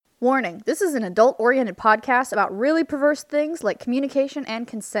Warning, this is an adult-oriented podcast about really perverse things like communication and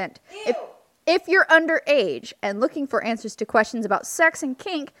consent. If you're underage and looking for answers to questions about sex and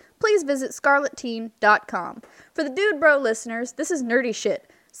kink, please visit scarletteen.com. For the Dude Bro listeners, this is nerdy shit.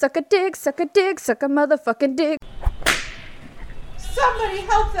 Suck a dig, suck a dig, suck a motherfucking dig. Somebody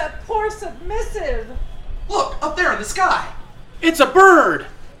help that poor submissive! Look, up there in the sky! It's a bird!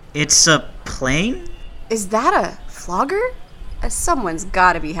 It's a plane? Is that a flogger? Someone's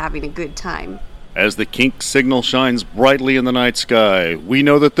gotta be having a good time. As the kink signal shines brightly in the night sky, we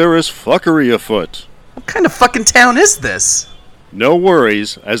know that there is fuckery afoot. What kind of fucking town is this? No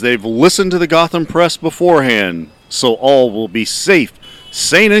worries, as they've listened to the Gotham Press beforehand, so all will be safe,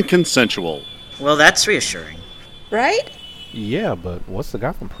 sane, and consensual. Well, that's reassuring. Right? Yeah, but what's the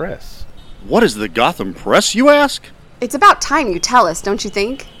Gotham Press? What is the Gotham Press, you ask? It's about time you tell us, don't you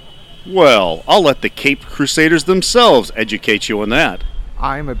think? Well, I'll let the Caped Crusaders themselves educate you on that.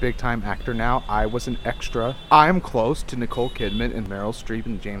 I'm a big-time actor now. I was an extra. I'm close to Nicole Kidman and Meryl Streep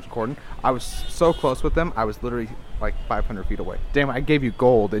and James Corden. I was so close with them, I was literally like 500 feet away. Damn, I gave you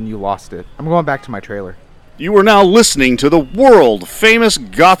gold and you lost it. I'm going back to my trailer. You are now listening to the world-famous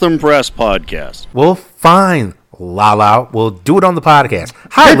Gotham Press podcast. Well, fine, Lala. We'll do it on the podcast.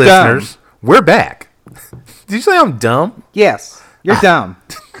 Hi, You're listeners. We're back. Did you say I'm dumb? Yes, you're dumb.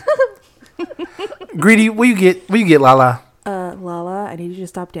 Greedy, will you get Lala? Lala, I need you to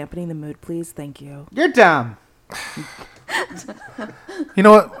stop dampening the mood, please. Thank you. You're dumb. You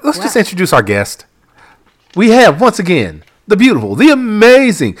know what? Let's just introduce our guest. We have, once again, the beautiful, the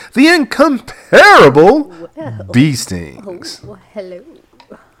amazing, the incomparable Bee Stings. Well, hello.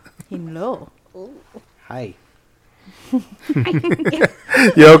 Hello. Hi.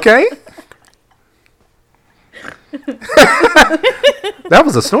 You okay? That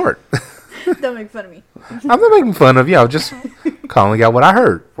was a snort. Don't make fun of me. I'm not making fun of you. I was just calling out what I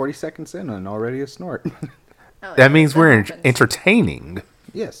heard. 40 seconds in and already a snort. Oh, That means we're happens. entertaining.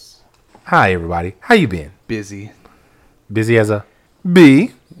 Yes. Hi, everybody. How you been? Busy. Busy as a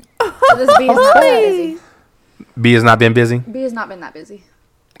bee? This bee has not been that busy. Bee has not been busy? Bee has not been that busy.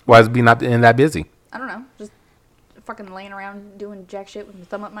 Why has bee not been that busy? I don't know. Just fucking laying around doing jack shit with my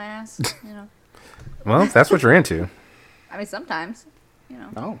thumb up my ass. You know. Well, if that's what you're into. I mean, sometimes. You know.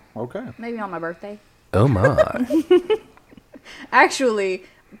 Oh, okay. Maybe on my birthday. Oh, my. Actually,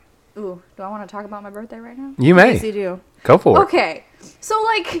 ooh, do I want to talk about my birthday right now? You may. Yes, you do. Go for it. Okay, so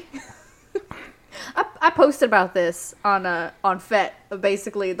like, I posted about this on FET,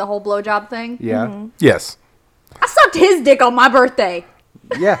 basically the whole blowjob thing. Yeah. Yes. I sucked his dick on my birthday.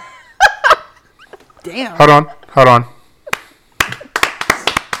 Yeah. Damn. Hold on. Like,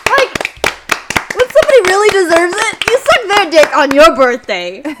 when somebody really deserves it, you suck their dick on your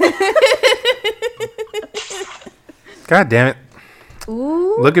birthday. God damn it.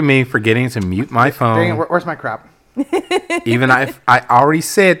 Ooh. Look at me forgetting to mute my phone. Dang it, where's my crap? Even I already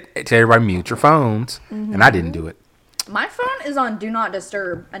said to everybody, mute your phones. And I didn't do it. My phone is on Do Not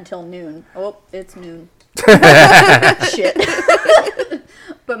Disturb until noon. Oh, it's noon. Shit.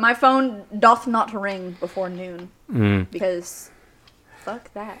 But my phone doth not ring before noon. Because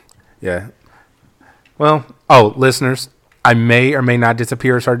fuck that. Yeah. Well, listeners, I may or may not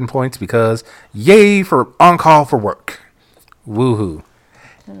disappear at certain points because yay for on call for work. Woohoo.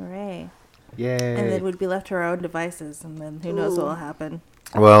 Hooray. Yay. And then we'd be left to our own devices, and then who knows what will happen.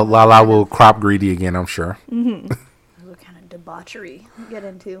 Well, Lala will crop Greedy again, I'm sure. What kind of debauchery we get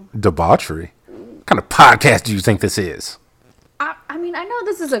into? Debauchery? What kind of podcast do you think this is? I mean, I know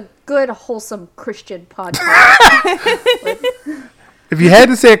this is a good, wholesome Christian podcast. If you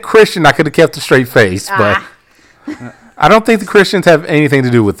hadn't said Christian, I could have kept a straight face, but I don't think the Christians have anything to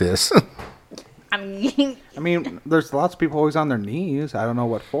do with this. I mean, there's lots of people always on their knees. I don't know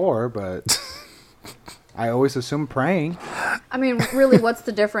what for, but I always assume praying. I mean, really, what's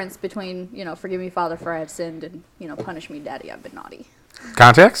the difference between, forgive me, Father, for I have sinned, and, punish me, Daddy, I've been naughty?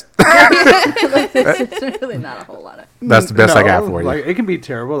 Context? It's really not a whole lot of... That's the best I got for you. Like, it can be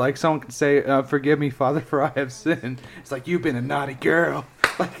terrible. Like, someone can say, forgive me, Father, for I have sinned. It's like, you've been a naughty girl.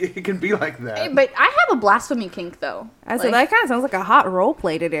 Like, it can be like that. Hey, but I have a blasphemy kink, though. I said that kind of sounds like a hot role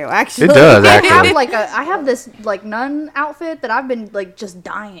play to do. Actually, It does, actually. I have this, nun outfit that I've been, just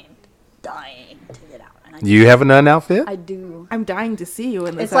dying to get out. And You have a nun outfit? I do. I'm dying to see you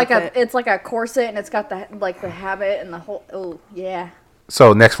in this. It's like a corset, and it's got the habit and the whole. Oh yeah.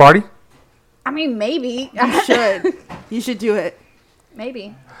 So next party? I mean, maybe You should. You should do it.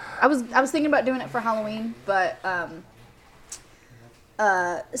 maybe. I was thinking about doing it for Halloween, but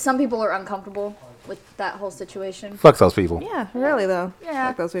some people are uncomfortable with that whole situation. Fuck those people. Yeah, really though. Yeah.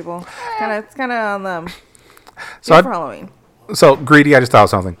 Fuck those people. It's kind of on them. So For Halloween. So Greedy, I just thought of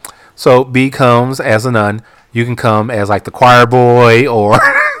something. So B comes as a nun. You can come as like the choir boy or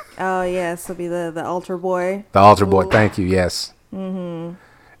Oh yes, it'll be the altar boy. the altar boy. Thank you. Yes. Mm-hmm.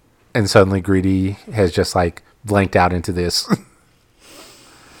 And suddenly Greedy has just like blanked out into this.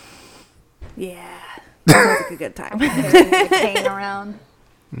 Yeah, sounds like a good time. Hanging around.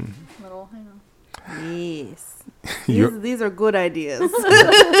 Little, Yes, You're these are good ideas.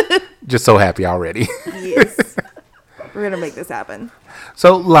 just so happy already. Yes, we're gonna make this happen.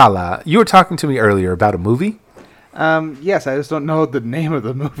 So Lala, you were talking to me earlier about a movie. Yes, I just don't know the name of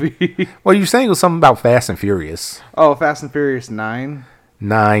the movie. Well, you were saying it was something about Fast and Furious. Oh, Fast and Furious 9.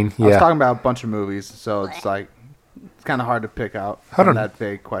 9. I was Yeah. talking about a bunch of movies, so it's like it's kind of hard to pick out Hold from on. that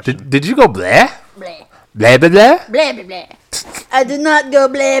vague question. Did you go blah? blah, Blah blah blah? blah, blah, blah. I did not go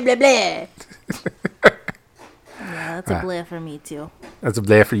blah, blah, blah. Yeah, that's a bleh for me too. That's a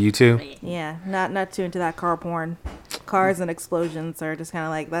blah for you too. Yeah, not too into that car porn. Cars and explosions are just kind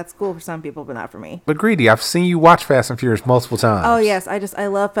of like that's cool for some people, but not for me. But Greedy, I've seen you watch Fast and Furious multiple times. Oh yes, I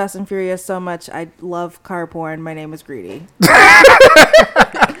love Fast and Furious so much. I love car porn. My name is Greedy.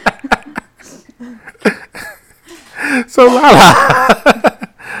 So Lala,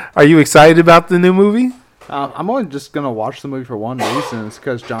 are you excited about the new movie? I'm only just gonna watch the movie for one reason. It's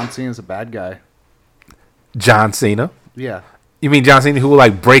because John Cena's a bad guy. John Cena. Yeah. You mean John Cena who will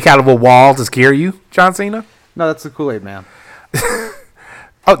like break out of a wall to scare you? John Cena? No, that's the Kool-Aid Man.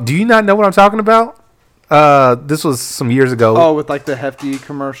 Oh, do you not know what I'm talking about? This was some years ago. Oh, with like the hefty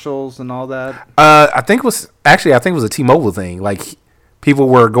commercials and all that. I think it was a T-Mobile thing. Like people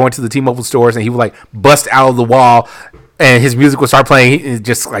were going to the T-Mobile stores and he would like bust out of the wall and his music would start playing. It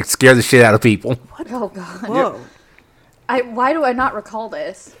just like scare the shit out of people. Oh, God. Whoa. Why do I not recall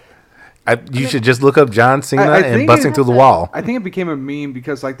this? You should just look up John Cena I and think busting through the wall. I think it became a meme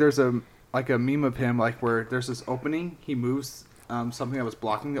because like there's a meme of him like where there's this opening. He moves something that was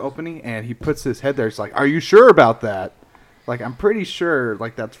blocking the opening and he puts his head there. It's like, are you sure about that? Like I'm pretty sure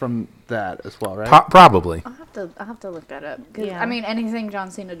like that's from that as well, right? Probably. I'll have to look that up. 'Cause, Yeah. I mean, anything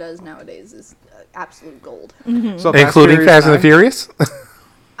John Cena does nowadays is absolute gold. So Including Fast and the 9. Furious?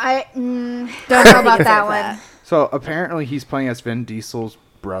 I don't know about that one. So apparently he's playing as Vin Diesel's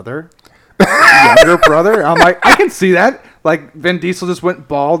brother. Younger brother. I'm like, I can see that. Like Vin Diesel just went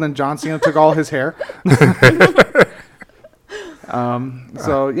bald and John Cena took all his hair.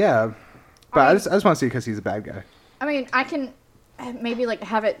 So yeah. But I just want to see because he's a bad guy. I mean, I can maybe like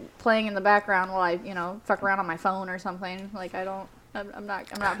have it playing in the background while I, fuck around on my phone or something. Like I'm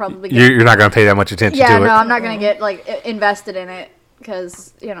not probably. You're not going to pay that much attention Yeah, to it. no, I'm not gonna get like invested in it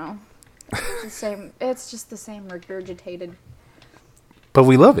because it's the same. It's just the same regurgitated. But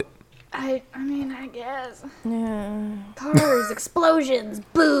we love it. I mean, I guess. Cars, explosions,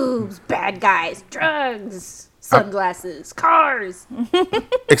 boobs, bad guys, drugs, sunglasses, cars.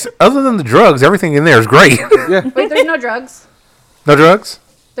 Other than the drugs, everything in there is great. Wait, there's no drugs? No drugs?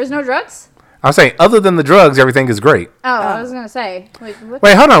 There's no drugs? I'm saying, other than the drugs, everything is great. Oh, I was gonna say. Like, what?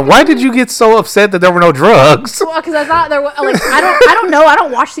 Wait, hold on. Why did you get so upset that there were no drugs? Well, because I thought there was like I don't know. I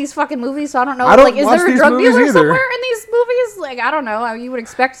don't watch these fucking movies, so I don't know. I don't like, is watch there a these drug movies dealer either. somewhere in these movies? Like, I don't know. You would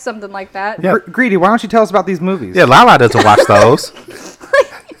expect something like that. Yeah. Greedy, why don't you tell us about these movies? Yeah, Lala doesn't watch those.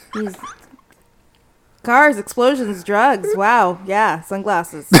 These cars, explosions, drugs. Wow. Yeah,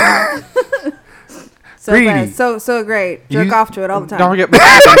 sunglasses. So Greedy. bad. So great. Jerk You- off to it all the time. Don't forget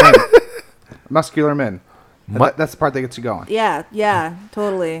muscular men. Muscular men. That's the part that gets you going. Yeah,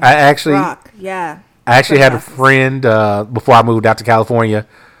 totally. I actually Rock. Yeah. had a friend before I moved out to California.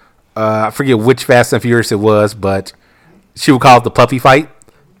 I forget which Fast and Furious it was, but she would call it the puppy fight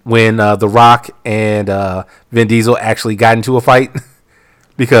when The Rock and Vin Diesel actually got into a fight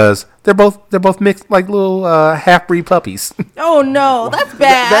because they're both mixed like little half-breed puppies. Oh no, that's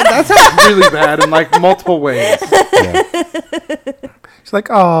bad. That sounds really bad in like multiple ways. She's like,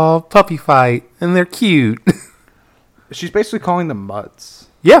 "Oh, puppy fight," and they're cute. She's basically calling them mutts.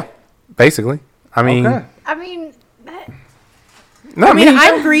 Yeah, basically. I mean, Okay. I mean, no, I mean,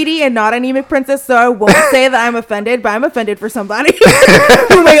 I'm greedy and not anemic princess, so I won't say that I'm offended, but I'm offended for somebody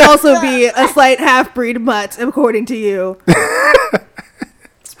who may also be a slight half-breed mutt, according to you.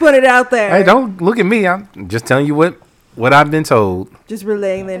 Just put it out there. hey, don't look at me. I'm just telling you what I've been told. Just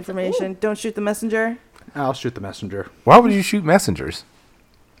relaying the information. Don't shoot the messenger. I'll shoot the messenger Why would you shoot messengers?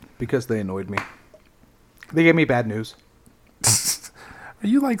 because they annoyed me. They gave me bad news. Are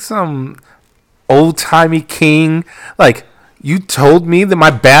you like some old-timey king? Like, you told me that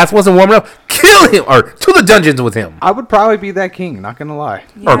my bath wasn't warm enough? Kill him! Or to the dungeons with him. I would probably be that king, not gonna lie.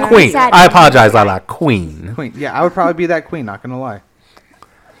 Or queen. Sad. I apologize, Lala. Queen. Queen. Yeah, I would probably be that queen, not gonna lie.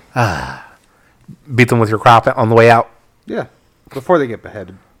 Beat them with your crop on the way out. Yeah. Before they get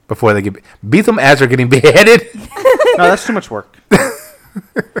beheaded. before they get beat them as they're getting beheaded. No, that's too much work.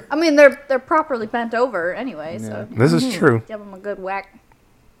 I mean, they're properly bent over anyway, so This is true. give them a good whack.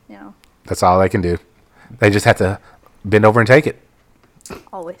 You know, That's all they can do. They just have to bend over and take it.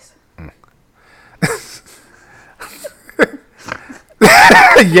 always.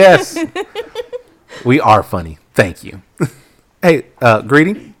 Yes. We are funny. Thank you. Hey,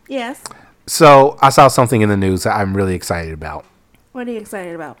 Greedy. Yes. So I saw something in the news that I'm really excited about. What are you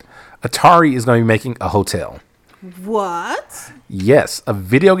excited about? Atari is going to be making a hotel. What? Yes, a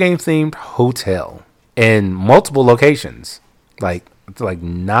video game themed hotel in multiple locations. Like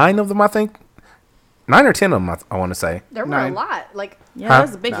 9 of them, I think. 9 or 10 of them, I want to say. There were 9. a lot. Like, Yeah, Huh? that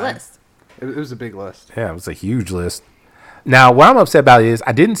was a big 9. list. It was a big list. Yeah, it was a huge list. Now, what I'm upset about is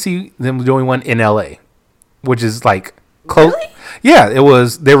I didn't see them doing one in LA, which is like close. Really? Yeah, it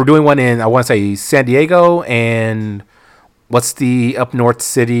was. They were doing one in, I want to say, San Diego, and what's the up north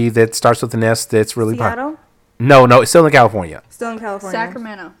city that starts with an S that's really Seattle? No, it's still in California. Still in California.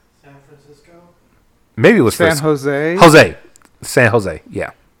 Sacramento. Maybe it was San Frisco. Jose. San Jose. Yeah.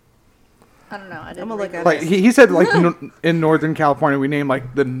 I don't know. I I'm didn't gonna read look at Like it. he said, like in Northern California, we named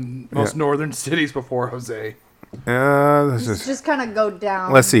like the most northern cities before Jose. This is. Just kind of go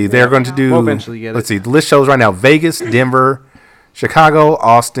down. Let's see. They're going to do. We'll eventually get let's it. see. The list shows right now: Vegas, Denver, Chicago,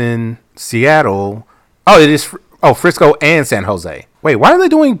 Austin, Seattle. Oh, it is. Frisco and San Jose. Wait, why are they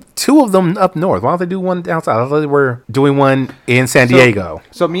doing 2 of them up north? Why don't they do one down south? I thought they were doing one in San Diego.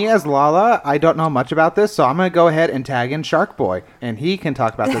 So me as Lala, I don't know much about this, so I'm gonna go ahead and tag in Shark Boy, and he can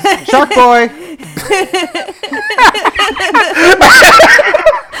talk about this. Shark Boy.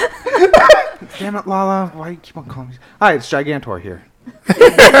 Damn it, Lala! Why you keep on calling me? Hi, it's Gigantor here.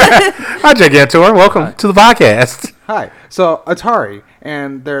 Hi, Gigantor. Welcome to the podcast. Hi. So Atari,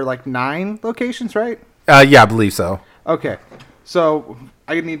 and there are like 9 locations, right? Yeah, I believe so. Okay. So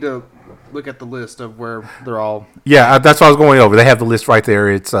I need to look at the list of where they're all. Yeah, that's what I was going over. They have the list right there.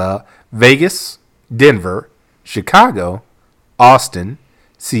 It's Vegas, Denver, Chicago, Austin,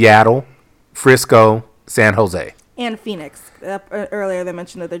 Seattle, Frisco, San Jose. And Phoenix. Earlier they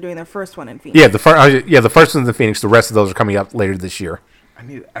mentioned that they're doing their first one in Phoenix. Yeah, the first one's in Phoenix. The rest of those are coming up later this year. I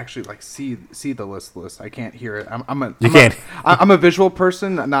need to actually like see the list. I can't hear it. I'm a visual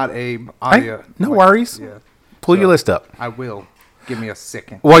person, not a audio. No worries. Yeah. Pull your list up. I will. Give me a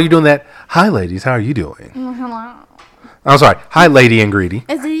second. While you're doing that, hi, ladies. How are you doing? Hello. I'm sorry. Hi, lady and Greedy.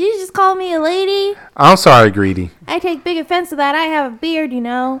 Did you just call me a lady? I'm sorry, Greedy. I take big offense to that. I have a beard, you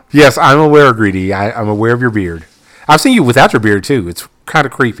know. Yes, I'm aware of Greedy. I'm aware of your beard. I've seen you without your beard, too. It's kind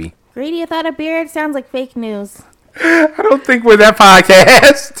of creepy. Greedy without a beard sounds like fake news. I don't think we're that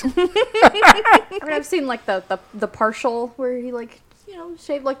podcast. I mean, I've seen like the partial where he like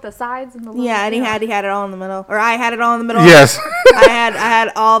shaved like the sides and the little, Yeah, and he had it all in the middle. Or I had it all in the middle. Yes. I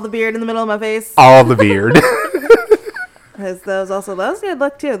had all the beard in the middle of my face. All the beard. Because that was good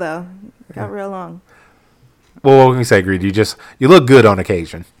look too though. Got real long. Well, what can you say, Greedy? You look good on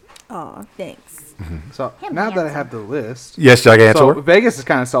occasion. Oh, thanks. So now that I have the list, Yes, Gigantor. so Vegas is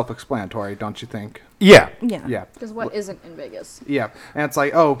kind of self-explanatory, don't you think? Yeah. Yeah. Yeah. Because what isn't in Vegas? Yeah, and it's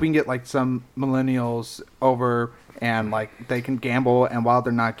like, oh, we can get like some millennials over, and like they can gamble, and while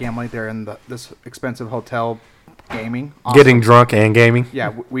they're not gambling, they're in this expensive hotel gaming, Awesome. Getting drunk and gaming.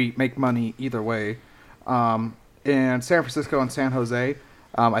 Yeah, we make money either way. In San Francisco and San Jose,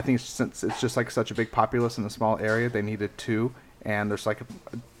 I think since it's just like such a big populace in a small area, they needed 2, and there's like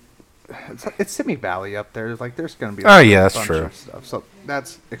it's Simi Valley up there. There's going to be Oh, yeah, that's bunch true. of stuff. So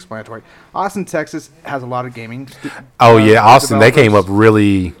that's explanatory. Austin, Texas has a lot of gaming. Oh, yeah. Austin, they came up developers.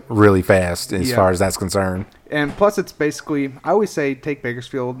 really, really fast as Yeah. far as that's concerned. And plus, it's basically, I always say take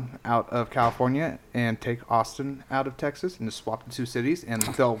Bakersfield out of California and take Austin out of Texas and just swap the 2 cities, and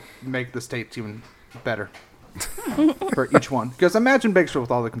they'll make the states even better for each one. Because imagine Bakersfield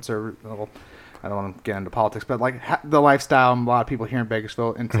with all the conservative, well, I don't want to get into politics, but like the lifestyle, a lot of people here in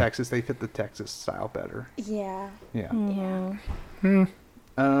Bakersfield in Texas, they fit the Texas style better. Yeah. Yeah.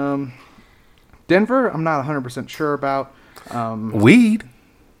 Yeah. Denver, I'm not 100% sure about. Weed?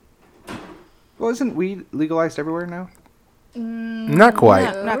 Well, isn't weed legalized everywhere now? Not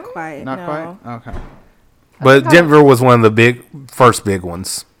quite. No. Not quite. Not no. quite? Okay. But Denver was one of the first big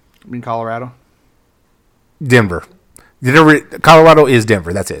ones. In Colorado? Denver. Colorado is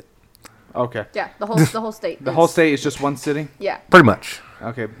Denver. That's it. Okay. Yeah. The whole state. The whole state is just one city? Yeah. Pretty much.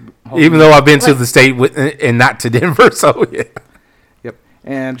 Okay. Even though I've been to the state and not to Denver, so yeah. Yep.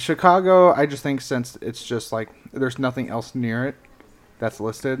 And Chicago, I just think since it's just like there's nothing else near it, that's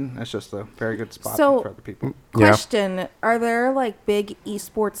listed. That's just a very good spot So- for other people. Question: Are there like big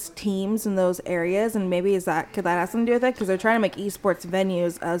esports teams in those areas, and maybe could that have something to do with it? Because they're trying to make esports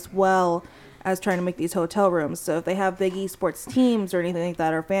venues as well as trying to make these hotel rooms. So if they have big esports teams or anything like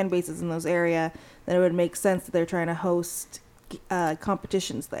that, or fan bases in those area, then it would make sense that they're trying to host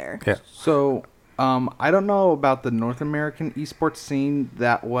competitions there. Yeah. So, I don't know about the North American esports scene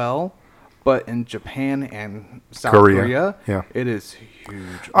that well, but in Japan and South Korea, yeah. it is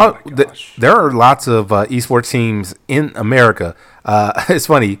huge. Oh, Oh my gosh. there are lots of esports teams in America. It's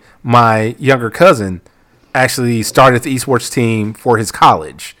funny. My younger cousin actually started the esports team for his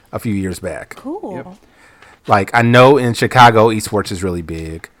college a few years back. Cool. Yep. Like, I know in Chicago, esports is really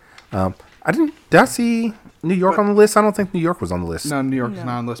big. Did I see New York on the list? I don't think New York was on the list. No, New York's not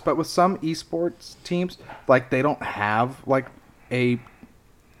on the list. But with some esports teams, like they don't have like a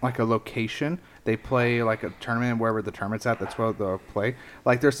location. They play like a tournament wherever the tournament's at. That's where they'll play.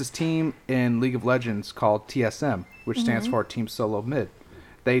 Like there's this team in League of Legends called TSM, which stands for Team Solo Mid.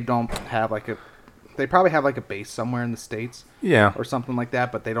 They don't have like a. They probably have like a base somewhere in the States. Yeah. Or something like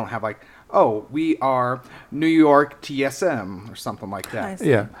that, but they don't have like, oh, we are New York TSM or something like that. I see.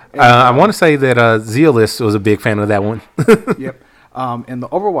 Yeah. I want to say that Zealous was a big fan of that one. Yep. In the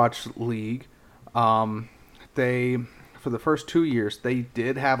Overwatch League, they for the first 2 years they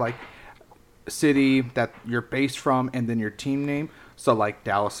did have like a city that you're based from and then your team name. So like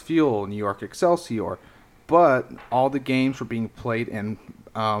Dallas Fuel, New York Excelsior, but all the games were being played in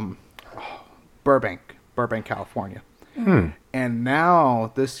Burbank, California. And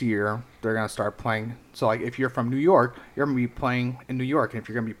now this year they're gonna start playing. So like if you're from New York, you're gonna be playing in New York, and if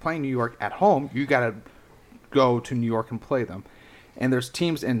you're gonna be playing New York at home, you gotta go to New York and play them. And there's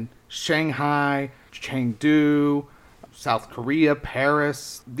teams in Shanghai, Chengdu, South Korea,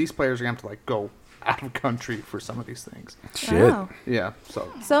 Paris. These players are gonna have to like go out of country for some of these things. Shit. Wow. Yeah.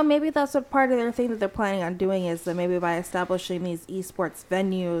 So maybe that's what part of their thing that they're planning on doing is that maybe by establishing these esports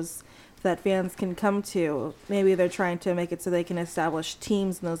venues that fans can come to, maybe they're trying to make it so they can establish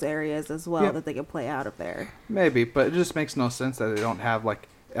teams in those areas as well Yep. that they can play out of there. Maybe, but it just makes no sense that they don't have like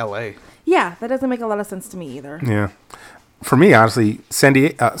LA. Yeah, that doesn't make a lot of sense to me either. Yeah. For me, honestly, San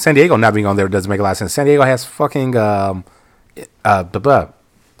Diego not being on there doesn't make a lot of sense. San Diego has fucking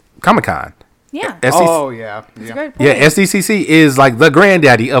Comic-Con. Yeah. Oh yeah. It's a Yeah. great point. Yeah, SDCC is like the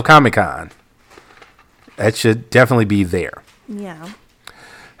granddaddy of Comic-Con. That should definitely be there. Yeah.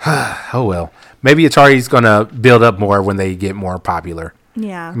 Oh, well. Maybe Atari's going to build up more when they get more popular.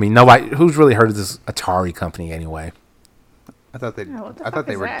 Yeah. I mean, nobody who's really heard of this Atari company anyway. I thought they. what the I thought fuck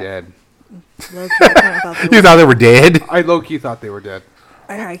they is were that? dead. Low-key, I kinda thought they You were- thought they were dead? I low key thought they were dead.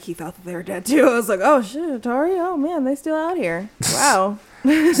 I high-key thought that they were dead too. I was like, oh shit, Atari? Oh man, they still out here. Wow.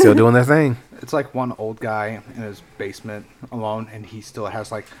 Still doing their thing. It's like one old guy in his basement alone, and he still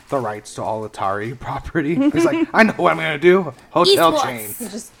has like the rights to all Atari property. He's like, I know what I'm gonna do. Hotel Esports. chain.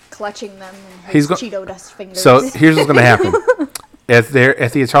 He's just clutching them in He's his go- Cheeto dust fingers. So here's what's going to happen. At the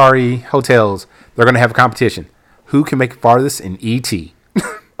Atari hotels, they're going to have a competition. Who can make it farthest in ET?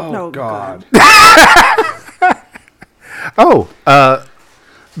 Oh, God.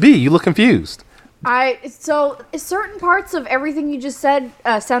 B, you look confused. So certain parts of everything you just said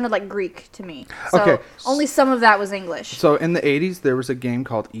sounded like Greek to me. So Okay. only some of that was English. So in the 80s, there was a game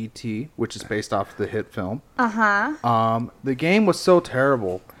called E.T., which is based off the hit film. The game was so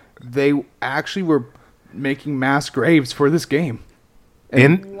terrible, they actually were making mass graves for this game.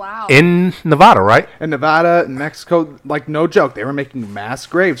 Wow. In Nevada, right? In Nevada, in Mexico, like no joke, they were making mass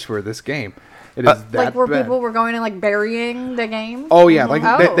graves for this game. It is that Like where bad. people were going and like burying the game. Oh yeah, like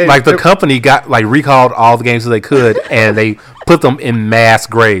Oh. Like the company got like recalled all the games that they could, and they put them in mass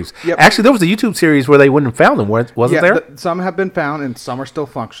graves. Yep. Actually, there was a YouTube series where they wouldn't have found them. Wasn't there? Some have been found and some are still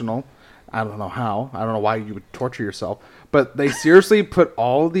functional. I don't know how. I don't know why you would torture yourself. But they seriously put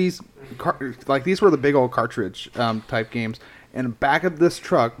all these, like these were the big old cartridge type games, in the back of this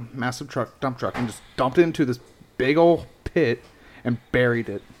truck, massive truck, dump truck, and just dumped it into this big old pit and buried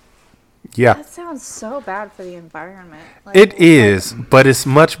it. Yeah, That sounds so bad for the environment. Like, it is, but it's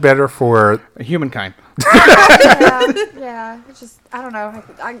much better for. Humankind. Yeah, it's just I don't know.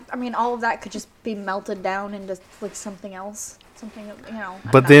 I mean, all of that could just be melted down into like something else. Something, you know. I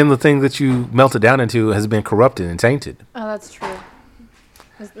But don't then the thing that you melt it down into has been corrupted and tainted. know. Oh, that's true.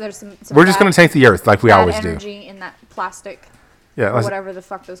 There's some We're just bad- going to taint the earth like we bad always do. energy in that plastic Yeah, or like whatever the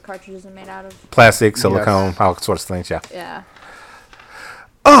fuck those cartridges are made out of. plastic, silicone, all sorts of things. Yeah. Yeah.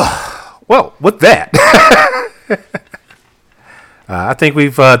 Well, with that, I think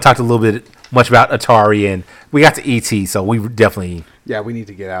we've talked a little bit much about Atari, and we got to ET, so we definitely Yeah, we need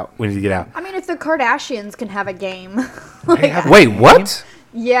to get out. we need to get out. I mean, if the Kardashians can have a game. Wait, what?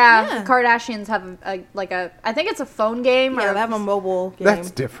 Yeah, Kardashians have I think it's a phone game. Yeah, or they have a mobile game.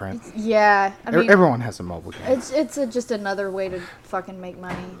 That's different. Yeah, I mean, Everyone has a mobile game. it's just another way to fucking make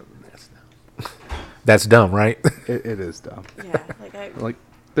money. That's dumb, right? It is dumb. Yeah, Like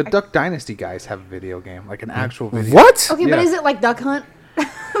the Duck Dynasty guys have a video game, like an actual video. What? Okay, but Yeah. is it like Duck Hunt?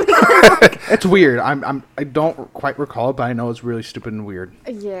 It's weird. I don't quite recall it, but I know it's really stupid and weird.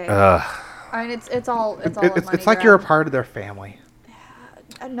 Yeah. I mean, it's all a money It's like you're a grab. part of their family.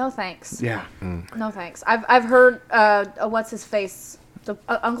 No thanks. Yeah. No thanks. I've heard what's his face,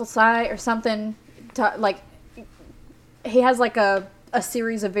 Uncle Si or something, he has like a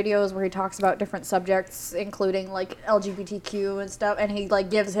series of videos where he talks about different subjects, including like LGBTQ and stuff, and he like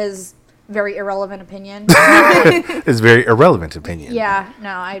gives his very irrelevant opinion. It's a very irrelevant opinion. Yeah, no,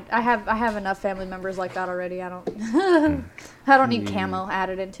 I have enough family members like that already. I don't need camo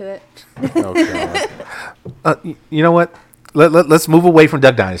added into it. Okay. You know what? Let's move away from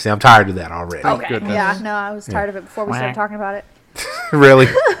Duck Dynasty. I'm tired of that already. Okay. Yeah, no, I was tired of it before we started talking about it. Really?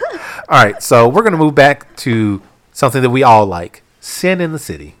 All right, so we're going to move back to something that we all like, Sin in the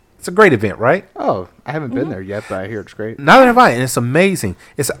City. It's a great event, right? Oh, I haven't been there yet, but I hear it's great. Neither have I, and it's amazing.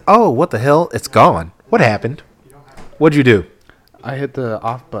 It's, what the hell? It's gone. What happened? What'd you do? I hit the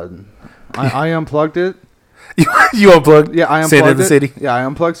off button. I unplugged it. You unplugged Yeah, I unplugged Sin in the it. City? Yeah, I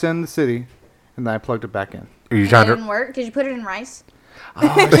unplugged Sin in the City, and then I plugged it back in. Are you It trying didn't to... work. Did you put it in rice? Oh,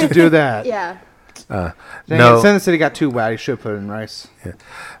 I should do that. Yeah. Dang No. it, Sin in the City got too wet. I should put it in rice.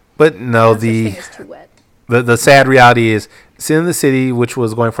 But no, This thing is too wet. the sad reality is Sin in the City, which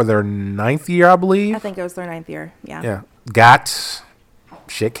was going for their 9th year, I believe. I think it was their 9th year. Yeah. Got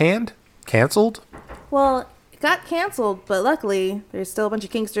shit canned? Canceled? Well, it got canceled, but luckily there's still a bunch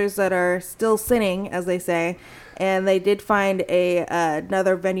of kinksters that are still sinning, as they say, and they did find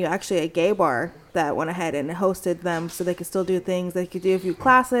another venue, actually a gay bar, that went ahead and hosted them so they could still do things. They could do a few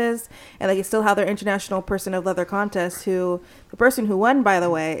classes, and they could still have their International Person of Leather contest, the person who won, by the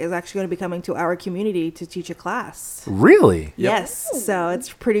way, is actually going to be coming to our community to teach a class. Really? Yes, so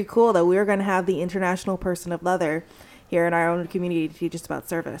it's pretty cool that we're going to have the International Person of Leather here in our own community to teach us about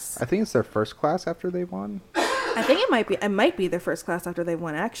service. I think it's their first class after they won. I think it might be their first class after they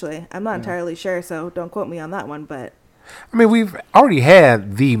won, actually. I'm not entirely sure, so don't quote me on that one, but I mean, we've already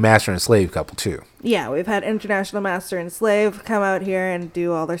had the master and slave couple, too. yeah, we've had International Master and Slave come out here and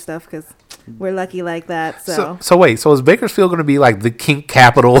do all their stuff because we're lucky like that. So wait, so is Bakersfield going to be like the kink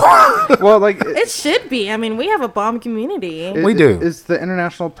capital? Well, like it should be. I mean, we have a bomb community. We do. Is the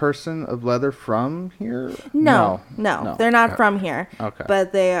International Person of Leather from here? No, they're not from here. Okay.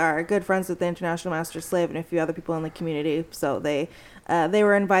 But they are good friends with the International Master Slave and a few other people in the community. So they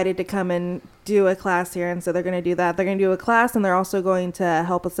were invited to come and do a class here, and so they're going to do that. They're going to do a class, and they're also going to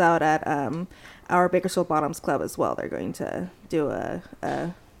help us out at our Bakersfield Bottoms Club as well. They're going to do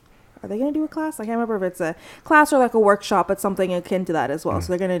are they going to do a class? I can't remember if it's a class or like a workshop, but something akin to that as well. So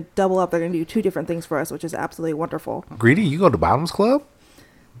they're going to double up. They're going to do 2 different things for us, which is absolutely wonderful. Greedy, you go to Bottoms Club?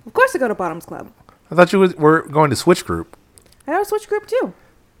 Of course I go to Bottoms Club. I thought you were going to Switch Group. I have a Switch group too.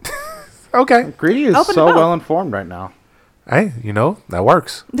 Okay. Greedy is Open so to both. well informed right now. Hey, that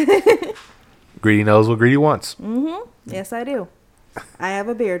works. Greedy knows what Greedy wants. Yes, I do. I have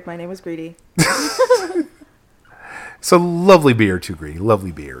a beard. My name is Greedy. So lovely beard too, Greedy.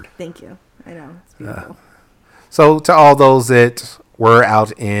 Lovely beard. Thank you. I know. It's beautiful. So to all those that were out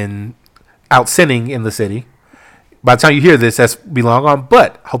sinning in the city, by the time you hear this, that's be long gone.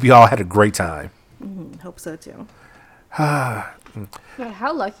 But hope you all had a great time. Hope so too. Yeah,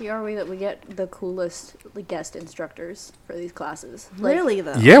 how lucky are we that we get the coolest guest instructors for these classes? Like, Really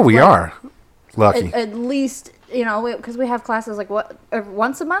though. Yeah, we are lucky. At least, because we have classes like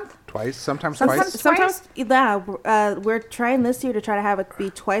once a month? Twice, sometimes Sometimes- twice. Sometimes, yeah, we're trying this year to try to have it be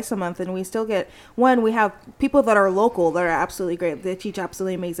twice a month, and we still get we have people that are local that are absolutely great. They teach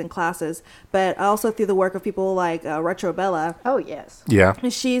absolutely amazing classes, but also through the work of people like Retro Bella. Oh, yes. Yeah.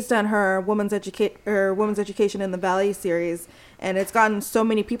 She's done her women's education in the Valley series, and it's gotten so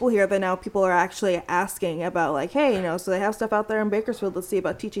many people here that now people are actually asking about like, hey, so they have stuff out there in Bakersfield. Let's see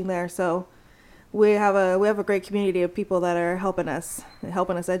about teaching there. So we have a great community of people that are helping us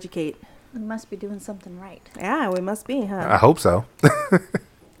educate. We must be doing something right. Yeah, we must be, huh? I hope so.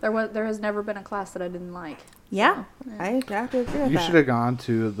 There has never been a class that I didn't like. Yeah, I have to agree with You that. should have gone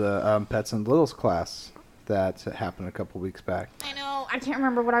to the Pets and Littles class that happened a couple weeks back. I know. I can't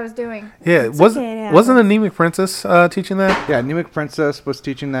remember what I was doing. Yeah, wasn't Anemic Princess teaching that? Yeah, Anemic Princess was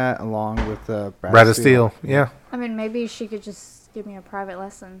teaching that along with Brad of Steel. Yeah. I mean, maybe she could just give me a private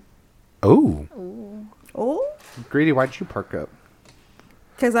lesson. Oh. Oh, Greedy, why'd you perk up?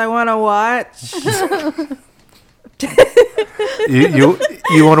 Because I want to watch.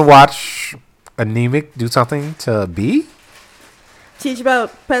 You want to watch Anemic do something to B? Teach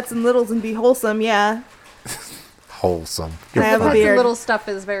about pets and littles and be wholesome, yeah. Wholesome. I have a Pets and beard. little stuff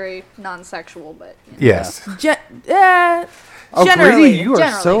is very non-sexual, but you know. Yes. Oh, Generally. Greedy, you are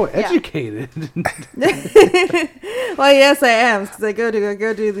Generally, so yeah. educated. Well, yes, I am. Because I go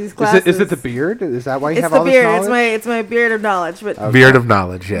do these classes. Is it the beard? Is that why you It's have the all this beard. knowledge? It's my beard of knowledge. But Beard of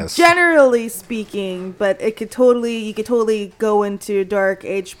knowledge, yes. generally speaking, but you could totally go into dark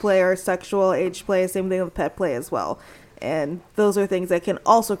age play or sexual age play. Same thing with pet play as well. And those are things that can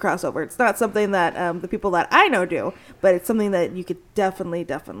also cross over. It's not something that the people that I know do, but it's something that you could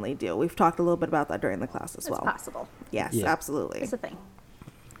definitely do. We've talked a little bit about that during the class as It's well. possible. Yes, Yeah. absolutely. It's a thing.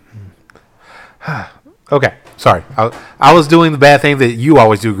 Okay, sorry. I was doing the bad thing that you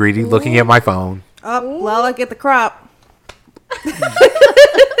always do, Greedy, looking at my phone. Oh, Lala, get the crop.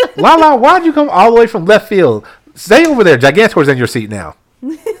 Lala, why'd you come all the way from left field? Stay over there. Gigantor's in your seat now.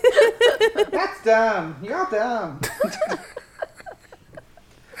 That's dumb. You're dumb.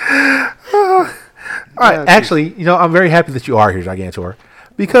 All right, actually, I'm very happy that you are here, Gigantor,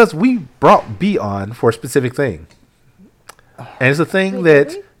 because we brought B on for a specific thing. And it's a thing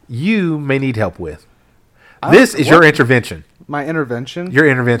that you may need help with. This is your intervention. My intervention? Your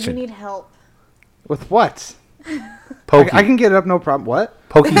You intervention. need help. With what? Pokey. I can get it up, no problem. What?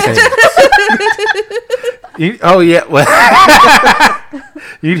 Pokey things. Oh, yeah. Well,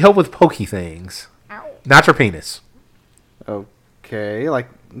 you need help with pokey things. Ow. Not your penis. Okay, like,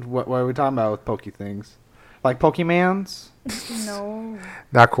 what are we talking about with pokey things? Like Pokemans? No.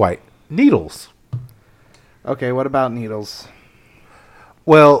 Not quite. Needles. Okay, what about needles?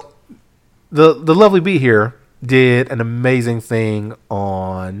 Well, the lovely bee here did an amazing thing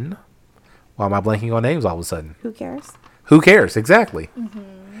on... Why am I blanking on names all of a sudden? Who cares? Who cares? Exactly.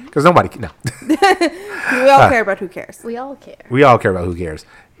 Because nobody... No. We all care about who cares. We all care. We all care about who cares.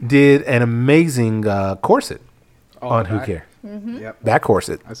 Did an amazing corset on Who that- Cares. Yep, That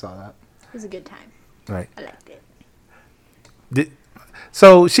corset. I saw that. It was a good time. Right. I liked it.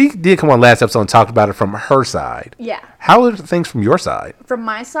 So she did come on last episode and talked about it from her side. Yeah. How are things from your side? From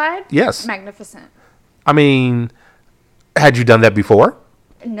my side? Yes. Magnificent. I mean, had you done that before?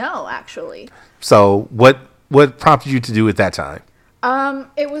 No, actually. So what prompted you to do it that time?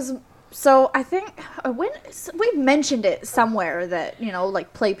 It was so I think when we mentioned it somewhere that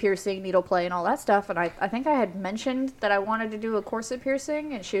like play piercing, needle play, and all that stuff, and I think I had mentioned that I wanted to do a corset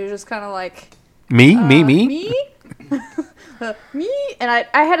piercing, and she was just kind of like Me? me, and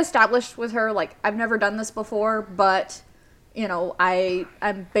I had established with her like I've never done this before, but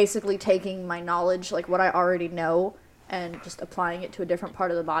I'm basically taking my knowledge, like what I already know, and just applying it to a different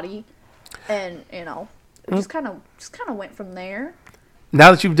part of the body, and it just kind of went from there.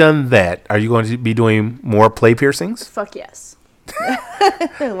 Now that you've done that, are you going to be doing more play piercings? Fuck yes.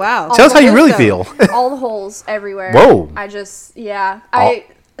 Wow. Tell us how you really so. feel. All the holes everywhere. Whoa. I just, yeah. All-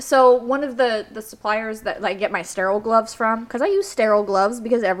 So one of the suppliers that I get my sterile gloves from, because I use sterile gloves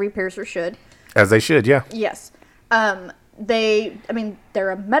because every piercer should. As they should, yeah. Yes. They're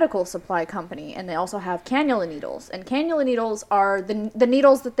a medical supply company, and they also have cannula needles. And cannula needles are the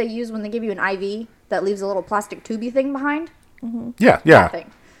needles that they use when they give you an IV that leaves a little plastic tubey thing behind. Yeah. That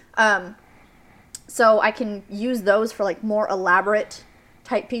thing. So I can use those for like more elaborate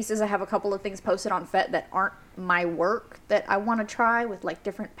type pieces. I have a couple of things posted on FET that aren't my work that I want to try with like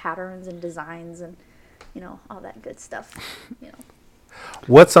different patterns and designs and all that good stuff.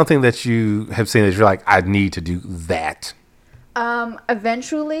 What's something that you have seen that you're like, I need to do that?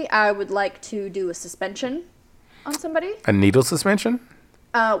 Eventually I would like to do a suspension on somebody A needle suspension?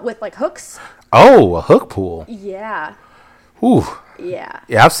 with like hooks. Oh, a hook pull. Yeah. Ooh. Yeah.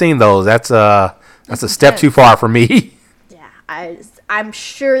 Yeah, I've seen those. That's a step too far for me. Yeah. I'm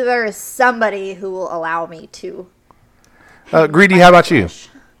sure there is somebody who will allow me to. Greedy, how about you?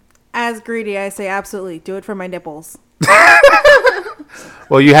 As Greedy, I say absolutely. Do it for my nipples.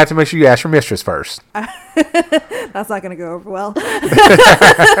 Well, you have to make sure you ask your mistress first. That's not going to go over well.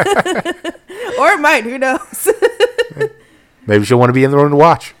 Or it might. Who knows? Maybe she'll want to be in the room to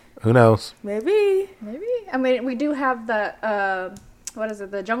watch. Who knows? Maybe. I mean, we do have the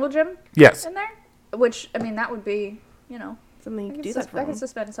the jungle gym Yes. in there, which that would be Something you I can could, do that for I could them.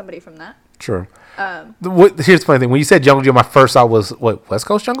 suspend somebody from that. Sure. Here's the funny thing. When you said jungle gym, my first thought was, what, West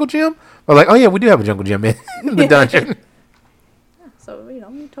Coast jungle gym? I'm like, oh, yeah, we do have a jungle gym in the dungeon. So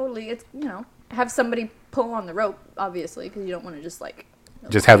totally, it's have somebody pull on the rope, obviously, because you don't want to just like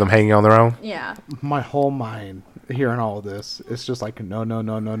Just have them hanging on their own? yeah. My whole mind hearing all of this. It's just like no.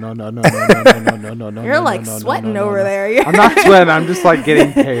 You're like sweating over there. I'm not sweating. I'm just like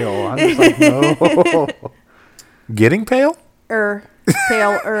getting pale. I'm just like no. Getting pale? Pale.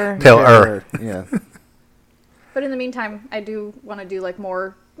 Pale. Yeah. But in the meantime, I do want to do like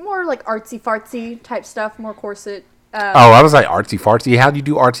more like artsy fartsy type stuff, more corset. Oh, I was like artsy fartsy. How do you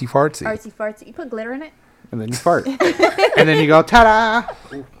do artsy fartsy? Artsy fartsy. You put glitter in it. And then you fart. And then you go ta-da.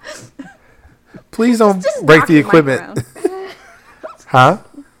 Please don't Just break knock the your mic equipment. around. Huh?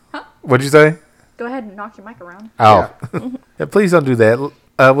 What'd you say? Go ahead and knock your mic around. Oh. Yeah, please don't do that.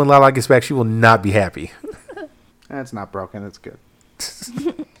 When Lala gets back, she will not be happy. It's not broken. It's good.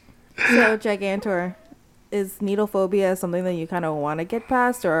 So, Gigantor, is needle phobia something that you kind of want to get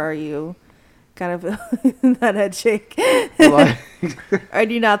past, or are you kind of that head shake? Or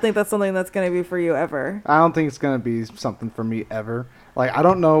do you not think that's something that's going to be for you ever? I don't think it's going to be something for me ever. Like, I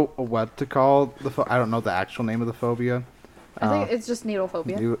don't know what to call I don't know the actual name of the phobia. I think it's just needle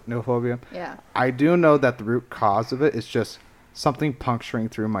phobia. Needle phobia? Yeah. I do know that the root cause of it is just something puncturing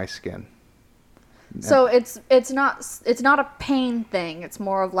through my skin. So it's not a pain thing. It's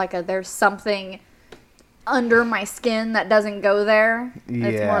more of like there's something under my skin that doesn't go there. Yeah,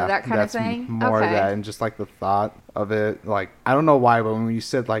 It's more of that kind of that's thing. more of that, and just like the thought of it. Like, I don't know why, but when you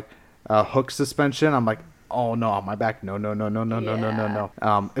said like hook suspension, I'm like, oh no, on my back, no.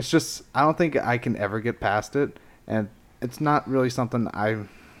 It's just, I don't think I can ever get past it, and it's not really something I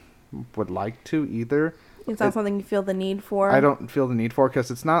would like to either. It's not something you feel the need for? I don't feel the need for,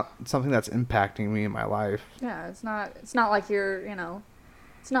 because it's not something that's impacting me in my life. Yeah, it's not like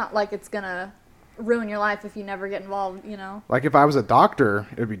it's not like it's gonna ruin your life if you never get involved, Like, if I was a doctor,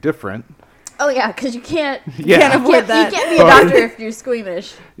 it'd be different. Oh yeah, because you can't. Yeah. Can't avoid that. You can't be a doctor if you're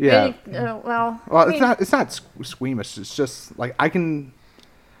squeamish. Yeah. Well, It's not squeamish. It's just like I think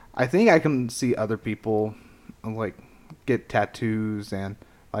I can see other people like get tattoos, and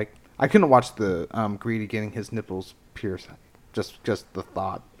like I couldn't watch the Greedy getting his nipples pierced. Just the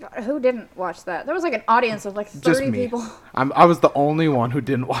thought. Who didn't watch that? There was like an audience of like 30 Just me. people. I was the only one who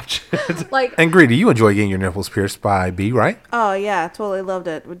didn't watch it. Like, And Greedy, you enjoy getting your nipples pierced by B, right? Oh, yeah, totally loved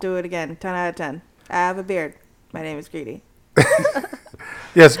it. Would do it again. 10 out of 10. I have a beard. My name is Greedy.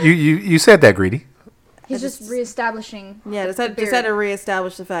 Yes, you said that, Greedy. he's just reestablishing. Yeah, just had to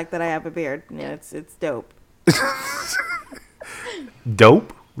reestablish the fact that I have a beard. Yeah, it's dope.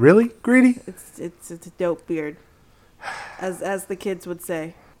 Dope? Really, Greedy? It's a dope beard, as the kids would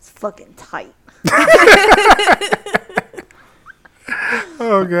say. It's fucking tight.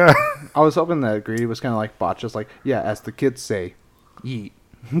 Oh god. I was hoping that Greedy was kind of like Botch, just like, yeah, as the kids say, yeet.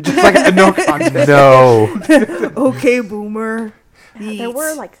 Just like no context. No. Okay, boomer. There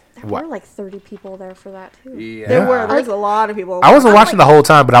were like What? 30 people there for that too. Yeah. There's a lot of people. I wasn't watching the whole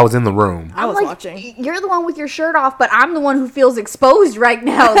time, but I was in the room. I was like, watching. You're the one with your shirt off, but I'm the one who feels exposed right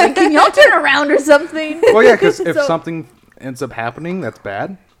now. Like, can y'all turn around or something? Well, yeah, because if So- something ends up happening, that's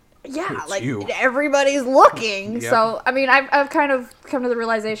bad. Yeah, It's like you. everybody's looking. Yep. So I mean, I've kind of come to the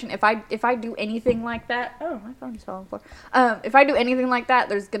realization if I do anything like that, oh my phone just fell on the floor. If I do anything like that,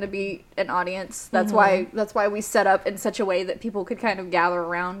 there's gonna be an audience. That's why we set up in such a way that people could kind of gather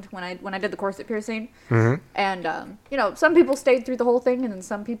around when I did the corset piercing. Mm-hmm. And some people stayed through the whole thing, and then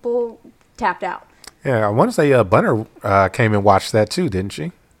some people tapped out. Yeah, I want to say Bunner came and watched that too, didn't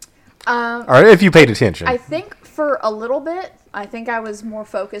she? Or if you paid attention. I think for a little bit, I think I was more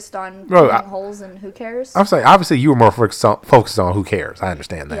focused on Bro, putting holes and who cares. I was like, obviously you were more focused on who cares. I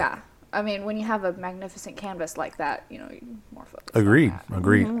understand that. Yeah. I mean, when you have a magnificent canvas like that, you're more focused. Agreed. On that.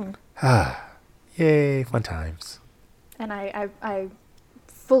 Agreed. Yay, fun times. And I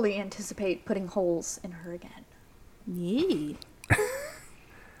fully anticipate putting holes in her again. Yee.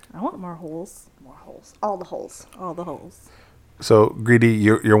 I want more holes. More holes. All the holes. All the holes. So, Greedy,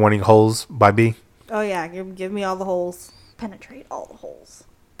 you're wanting holes by B? Oh yeah, give me all the holes. Penetrate all the holes.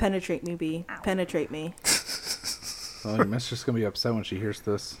 Penetrate me, B. Ow. Penetrate me. Oh, your mistress is gonna be upset when she hears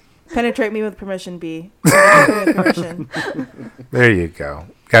this. Penetrate me with permission, B. Penetrate me with permission. There you go.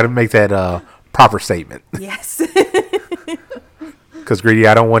 Got to make that proper statement. Yes. Because, Greedy,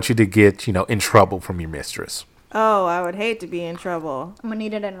 I don't want you to get, in trouble from your mistress. Oh, I would hate to be in trouble. I'm gonna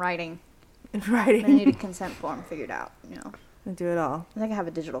need it in writing. In I need writing. a consent form figured out. And do it all. I think I have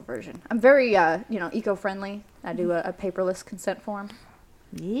a digital version. I'm very eco-friendly. I do a paperless consent form.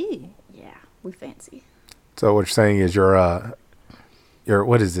 Yee. Yeah, we fancy. So, what you're saying is your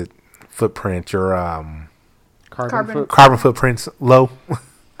what is it? Footprint, your Carbon. carbon footprint's low?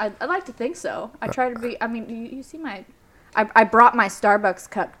 I'd like to think so. I try to be. I mean, you see my. I brought my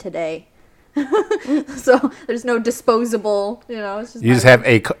Starbucks cup today, So there's no disposable, it's just You just have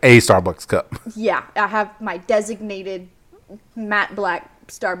a Starbucks cup. Yeah, I have my designated matte black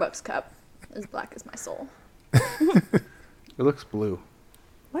Starbucks cup. As black as my soul. It looks blue.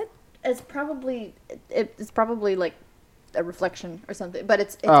 What? It's probably like a reflection or something, but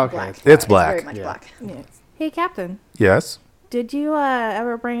it's Oh, okay. black. It's black. Very much black. Hey, Captain. Yes. Did you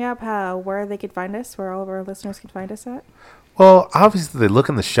ever bring up where they could find us, where all of our listeners could find us at? Well, obviously they look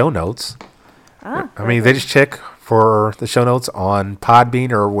in the show notes. I mean, they just check for the show notes on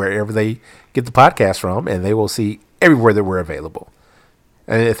Podbean or wherever they get the podcast from, and they will see everywhere that we're available.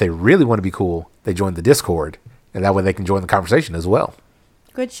 And if they really want to be cool, they join the Discord, and that way they can join the conversation as well.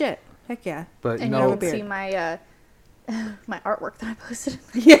 Good shit. Heck yeah. But And no, you can see my my artwork that I posted.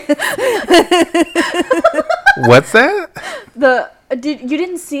 What's that? You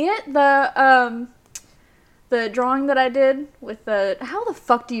didn't see it? The drawing that I did with how the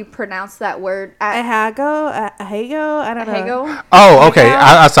fuck do you pronounce that word? Ahago? I don't know. Ahego? Oh, okay.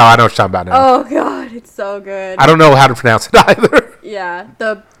 I know what you're talking about now. Oh god, it's so good. I don't know how to pronounce it either. Yeah,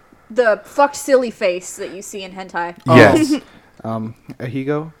 the fucked silly face that you see in hentai. Yes.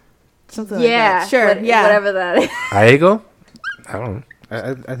 Ahigo. Something Yeah, like that. Sure, yeah. whatever that is. Aego? I don't know.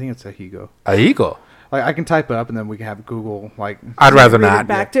 I think it's Ahigo. Aego. Like I can type it up and then we can have Google like. I'd rather Read not. it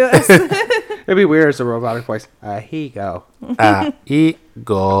back to us. It'd be weird as a robotic voice. Ahigo.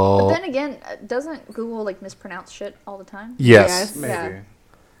 Aego. Then again, doesn't Google like mispronounce shit all the time? Yes. Maybe. Yeah.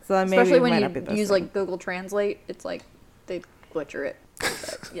 So maybe Especially it might when not be you this use one. like Google Translate, it's like they butcher it.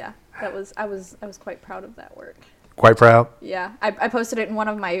 But, yeah, I was quite proud of that work. Quite proud. Yeah, I posted it in one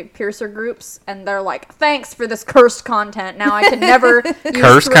of my Piercer groups, and they're like, "Thanks for this cursed content. Now I can never use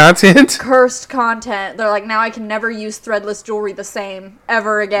Cursed content? Cursed content." They're like, "Now I can never use threadless jewelry the same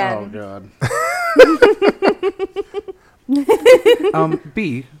ever Oh again." God.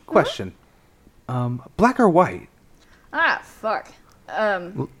 B question. Black or white? Ah, fuck.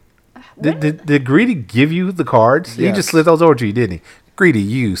 Did Greedy give you the cards? He Yes. just slid those over to you, didn't he? Greedy,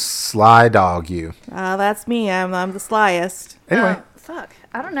 you sly dog, you. That's me. I'm the slyest. Anyway. Fuck.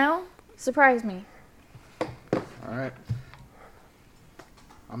 I don't know. Surprise me. All right.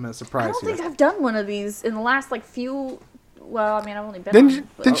 I'm gonna I surprise don't you. think I've done one of these in the last like few. Well, I mean, I've only been. Didn't on, you,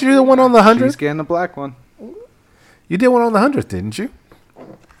 but- didn't you do the one on the 100th? She's getting a black one. You did one on the 100th, didn't you?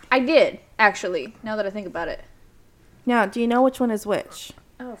 I did actually. Now that I think about it. Now, do you know which one is which?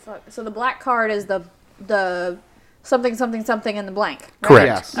 Oh fuck! So the black card is the something something something in the blank. Right? Correct.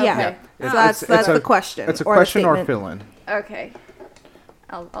 Yes. Okay. Yeah. It's- So that's it's the a- question. It's a or the question or statement. fill-in. Okay.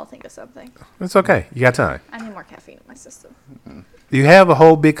 I'll think of something. It's okay. You got time. I need more caffeine in my system. You have a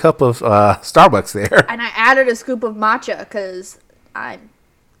whole big cup of Starbucks there. And I added a scoop of matcha because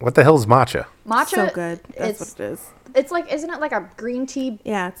What the hell is matcha? matcha. So good. That's It's what it is. it's like, isn't it like a green tea?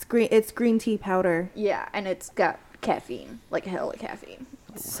 Yeah, it's green. It's green tea powder. Yeah, and it's got caffeine, like hella caffeine.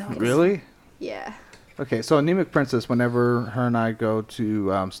 So Really? Yeah. Okay, so Anemic Princess, whenever her and I go to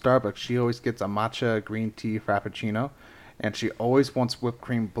Starbucks, she always gets a matcha green tea frappuccino, and she always wants whipped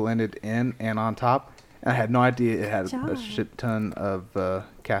cream blended in and on top. And I had no idea it had a shit ton of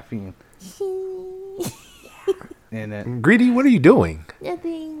caffeine in it. Greedy, what are you doing?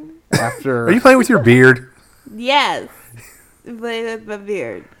 Nothing. After Are you playing with your beard? Yes. Play with my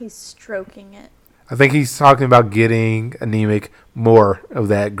beard. He's stroking it. I think he's talking about getting Anemic more of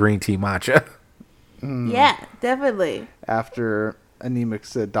that green tea matcha. Yeah, definitely. after Anemic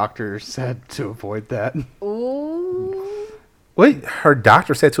said doctor said to avoid that. Ooh. Wait, her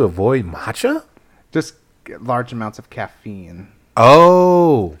doctor said to avoid matcha? Just get large amounts of caffeine.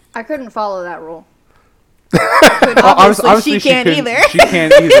 Oh. I couldn't follow that rule. Obviously, she can't couldn't- either. She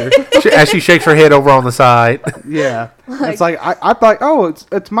can't either. As she shakes her head over on the side. Yeah, it's like I thought. Oh, it's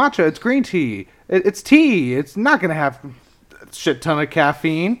matcha. It's green tea. It's tea. It's not gonna have a shit ton of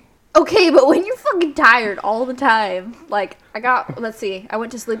caffeine. Okay, but when you're fucking tired all the time, like let's see, I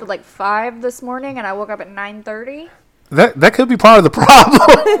went to sleep at like 5 this morning and I woke up at 9:30. That could be part of the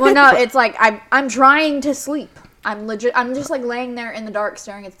problem. Well, no, it's like I'm trying to sleep. I'm just like laying there in the dark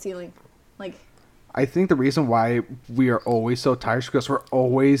staring at the ceiling. Like, I think the reason why we are always so tired is because we're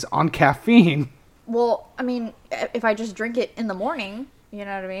always on caffeine. well, I mean, if I just drink it in the morning, you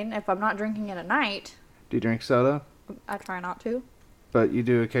know what I mean? If I'm not drinking it at night, Do you drink soda? I try not to. But you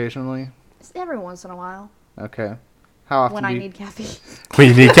do occasionally. It's every once in a while Okay. How often? when do I you, need caffeine. When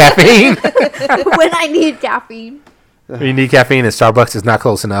you need caffeine. When I need caffeine. When you need caffeine and Starbucks is not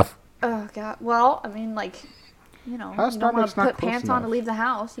close enough. Oh god. Well, I mean, like, you know, How's you don't want Starbucks to not put close pants on to enough? leave the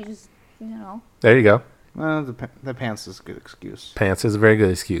house. You just, you know, There you go. Well, the pants is a good excuse. Pants is a very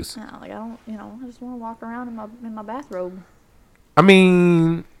good excuse. like I don't, I just want to walk around in my bathrobe. I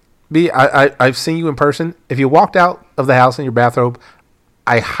mean, I've seen you in person. If you walked out of the house in your bathrobe,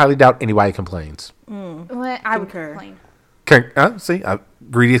 I highly doubt anybody complains. Well, I would Concur. complain. See,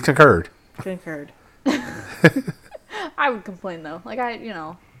 Greedy has concurred. Concurred. I would complain though. Like I don't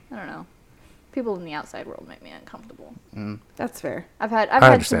know. People in the outside world make me uncomfortable. That's fair. I've had some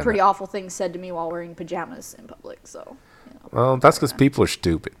understand pretty that. awful things said to me while wearing pajamas in public. So, Well, that's because people are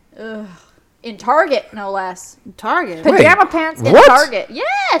stupid. in Target, no less. Target. Pajama pants in what? Target.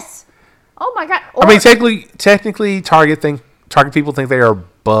 Yes. Oh my god. I mean, technically, Target people think they are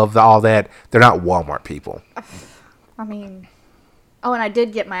above all that. They're not Walmart people. I mean, oh, and I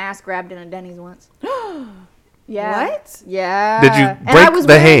did get my ass grabbed in a Denny's once. Yeah. What? Yeah. Did you And I break was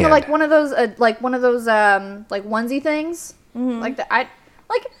the wearing hand? like one of those like onesie things. Like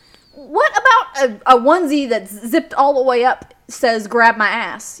what about a onesie that's zipped all the way up says grab my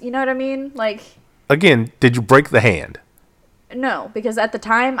ass? You know what I mean? Like, Again, did you break the hand? no, because at the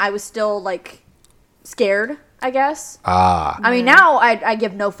time I was still like scared, I guess. Ah. I mean, now I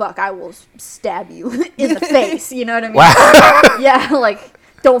give no fuck. I will stab you in the face. You know what I mean? Wow. Yeah, like,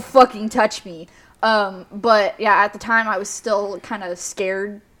 don't fucking touch me. But yeah, at the time I was still kind of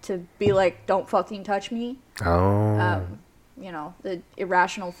scared to be like, don't fucking touch me. Oh. The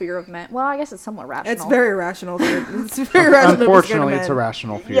irrational fear of men. Well, I guess it's somewhat rational. It's very rational. It's very rational. Unfortunately, it's a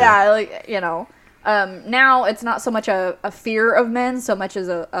rational fear. Yeah, like, now it's not so much a fear of men so much as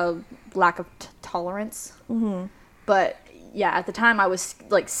a lack of tolerance. Mm-hmm. But yeah, at the time I was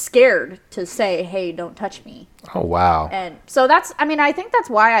like scared to say, hey, don't touch me. Oh, wow. And so I think that's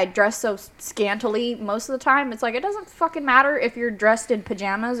why I dress so scantily most of the time. It's like, it doesn't fucking matter if you're dressed in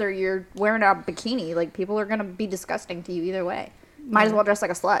pajamas or you're wearing a bikini. Like, people are going to be disgusting to you either way. Might as well dress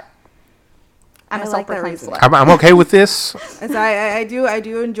like a slut. I'm I a like that self-proclaimed reason. slut. I'm okay with this. As I do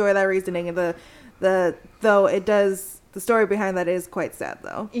enjoy that reasoning, and the story behind that is quite sad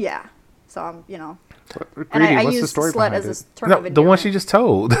though. Yeah. So I'm, Greedy, and I what's the use story slut behind as it? a term No, of the one she endearment. just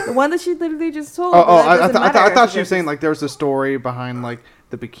told. The one that she literally just told. Oh, but it I doesn't matter thought if she was it's- saying like there was a story behind like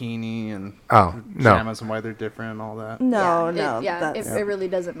the bikini and Oh, no. pajamas and why they're different and all that. No, It really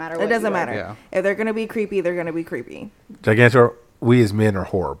doesn't matter. it doesn't matter. Yeah. If they're gonna be creepy, they're gonna be creepy. Gigantor, we as men are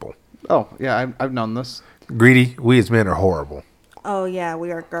horrible. Oh yeah, I've known this. Greedy, we as men are horrible. Oh yeah,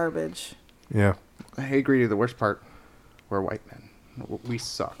 we are garbage. Yeah. Hey, Greedy, the worst part, we're white men. We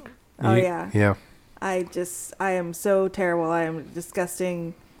suck. Oh yeah. Yeah. I am so terrible. I am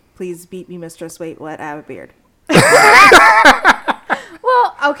disgusting. Please beat me, mistress. Wait, what? I have a beard.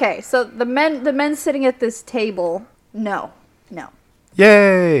 Well, okay. So the men sitting at this table, no.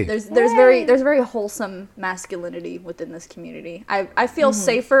 Yay. There's very wholesome masculinity within this community. I feel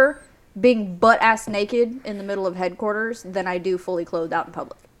safer being butt ass naked in the middle of headquarters than I do fully clothed out in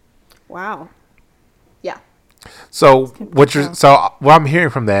public. Wow. Yeah. So what I'm hearing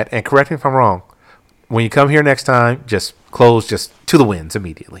from that, and correct me if I'm wrong, when you come here next time, just close just to the winds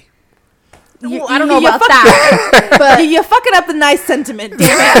immediately. Well, I don't know about that, but You're fucking up the nice sentiment, damn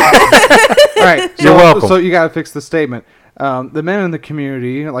it. All right, You're welcome. So you gotta fix the statement. The men in the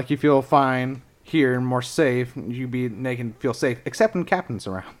community, like you feel fine here and more safe. You be naked and feel safe, except when Captain's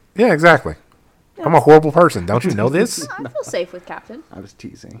around. Yeah, exactly. I'm a horrible person. Don't you know this? I feel safe with Captain. I was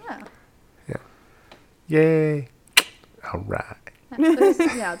teasing. Yeah. Yay. All right.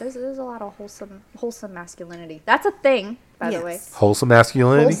 There's a lot of wholesome masculinity. That's a thing, by the way. Yes. Wholesome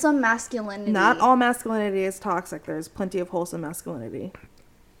masculinity. Wholesome masculinity. Not all masculinity is toxic. There's plenty of wholesome masculinity.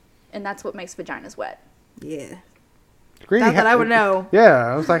 And that's what makes vaginas wet. Yeah. Greedy, Not that I would know. Yeah,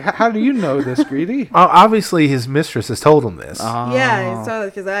 I was like, how do you know this, Greedy? Obviously, his mistress has told him this. Yeah, so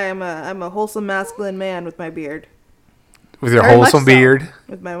because I'm a wholesome masculine man with my beard, With your very much wholesome so. beard.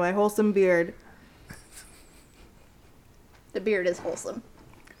 with my wholesome beard. The beard is wholesome.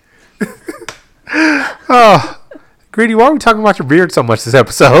 Greedy, why are we talking about your beard so much this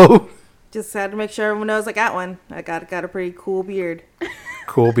episode? Just had to make sure everyone knows I got one. I got a pretty cool beard.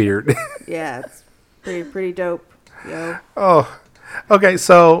 Cool beard. Yeah, it's pretty dope. Yo. Oh, okay.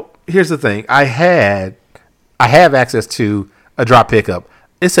 So here's the thing. I have access to a drop pickup.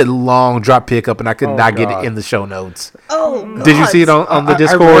 It's a long drop pickup, and I could not get it in the show notes. Oh, Did you see it on the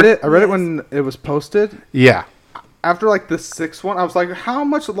Discord? I read it when it was posted. Yeah. After like the sixth one, I was like, how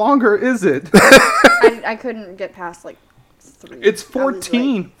much longer is it? I couldn't get past like 3. It's I was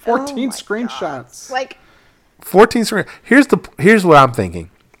 14. like, 14 oh my screenshots. God. Like, 14 screen. Here's what I'm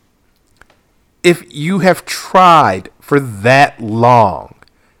thinking. If you have tried for that long,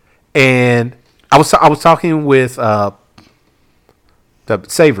 and I was talking with the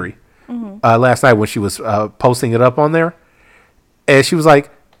Savory last night when she was posting it up on there, and she was like,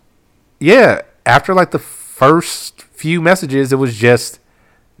 "Yeah, after like the first few messages, it was just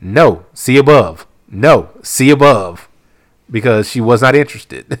No, see above. No, see above. Because she was not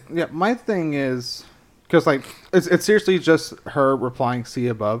interested. Yeah, my thing is, because like it's seriously just her replying "see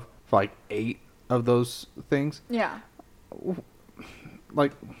above" for like 8 of those things. Yeah.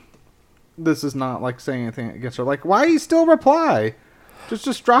 Like, this is not like saying anything against her. Like, why you still reply?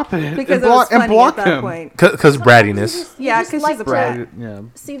 Just drop it Because and it was funny block at that him. point. Because brattiness. Yeah, Just because like she's a to brat. Yeah.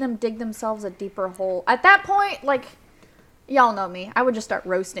 see them dig themselves a deeper hole. At that point, like, y'all know me. I would just start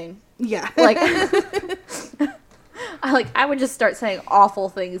roasting. Yeah. Like, I would just start saying awful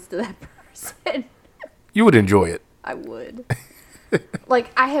things to that person. You would enjoy it. I would.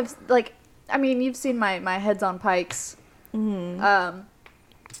 Like, I mean, you've seen my heads on pikes. Mm-hmm.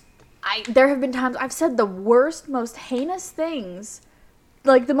 There have been times I've said the worst, most heinous things,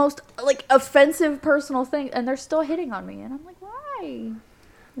 like the most like offensive personal thing, and they're still hitting on me, and I'm like, why?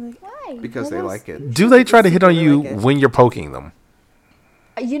 Why? Because they like it. Do they try to hit on you when you're poking them?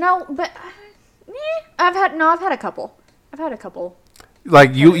 You know, but I've had a couple.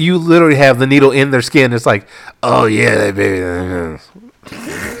 Like you literally have the needle in their skin. It's like, oh yeah, baby.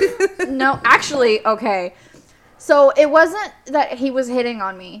 No, actually, okay. So it wasn't that he was hitting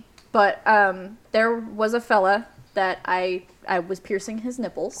on me, but there was a fella that I was piercing his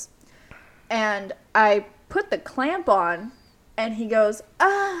nipples, and I put the clamp on, and he goes,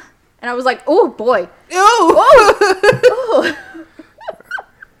 ah, and I was like, oh boy, oh.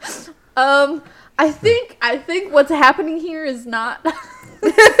 I think what's happening here is not.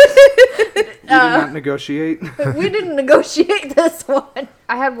 You did not negotiate. We didn't negotiate this one.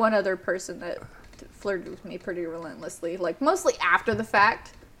 I had one other person that flirted with me pretty relentlessly, like mostly after the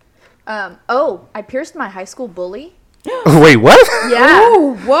fact. I pierced my high school bully. Wait, what? Yeah.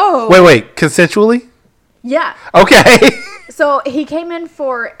 Oh, whoa. Wait, consensually? Yeah. Okay. So he came in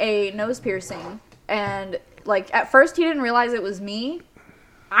for a nose piercing, and like at first he didn't realize it was me.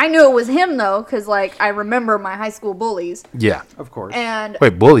 I knew it was him though, because like I remember my high school bullies. Yeah. Of course. And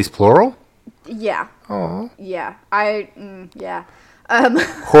Wait, bullies plural? yeah. Oh. Yeah. Yeah.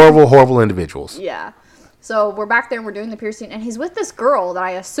 Horrible individuals. Yeah. So we're back there and we're doing the piercing, and he's with this girl that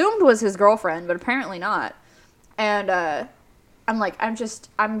I assumed was his girlfriend, but apparently not. And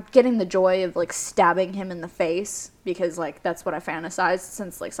I'm getting the joy of like stabbing him in the face, because like that's what I fantasized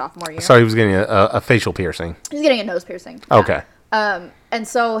since like sophomore year. So he was getting a facial piercing. He's getting a nose piercing. Okay. And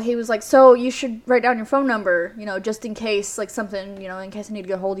so he was like, so you should write down your phone number, just in case like something, in case I need to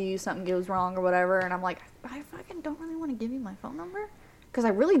get a hold of you, something goes wrong or whatever. And I'm like, I fucking don't really want to give you my phone number, because I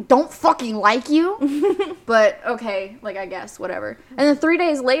really don't fucking like you. But okay, like I guess, whatever. And then 3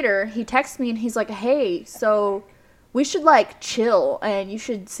 days later, he texts me and he's like, hey, so we should like chill, and you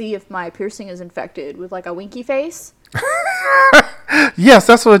should see if my piercing is infected, with like a winky face. Yes,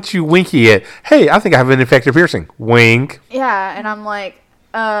 that's what you winky at. Hey, I think I have an infected piercing. Wink. Yeah, and I'm like,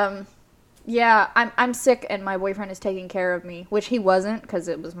 yeah, I'm sick and my boyfriend is taking care of me, which he wasn't, because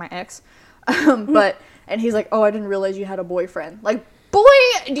it was my ex. And he's like, oh, I didn't realize you had a boyfriend. Like, boy,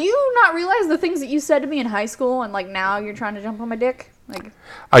 do you not realize the things that you said to me in high school, and like now you're trying to jump on my dick? Like,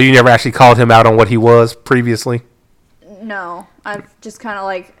 Oh, you never actually called him out on what he was previously? no, I've just kind of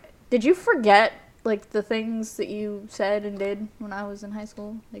like, did you forget like the things that you said and did when I was in high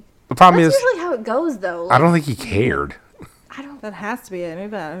school? Like, The problem that's is, usually how it goes, though. I don't think he cared. That has to be it.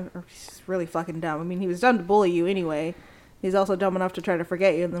 Maybe or he's really fucking dumb. I mean, he was dumb to bully you anyway. He's also dumb enough to try to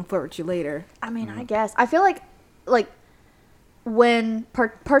forget you and then flirt with you later. I mean, I guess. I feel like when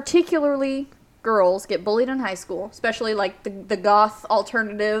particularly girls get bullied in high school, especially like the goth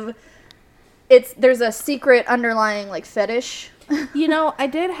alternative, there's a secret underlying like fetish. I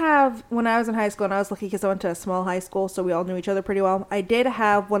did have, when I was in high school, and I was lucky because I went to a small high school, so we all knew each other pretty well. I did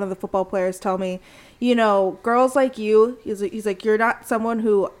have one of the football players tell me, girls like you, he's like, you're not someone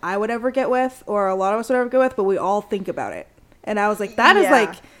who I would ever get with, or a lot of us would ever get with, but we all think about it. And I was like, that is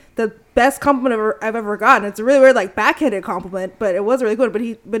like the best compliment I've ever gotten. It's a really weird, like, backhanded compliment, but it was really good.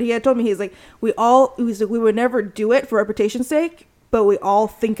 But he had told me, he's like, we would never do it for reputation's sake, but we all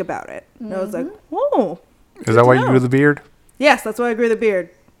think about it. And I was like, oh. Is that why you grew the beard? Yes, that's why I grew the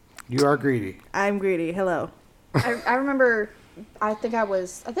beard. You are greedy. I'm greedy. Hello. I remember, I think I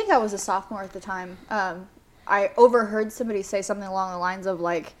was a sophomore at the time. I overheard somebody say something along the lines of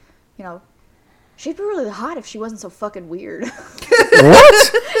like, she'd be really hot if she wasn't so fucking weird.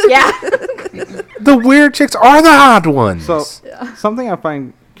 What? Yeah. The weird chicks are the odd ones. So something I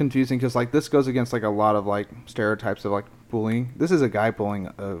find confusing, because like this goes against like a lot of like stereotypes of like bullying. This is a guy bullying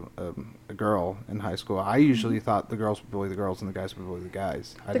a girl in high school. I usually thought the girls would bully the girls and the guys would bully the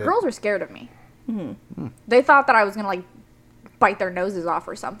guys. The girls were scared of me. Mm-hmm. They thought that I was gonna like bite their noses off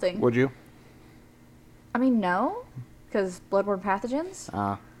or something. Would you? I mean, no, because bloodborne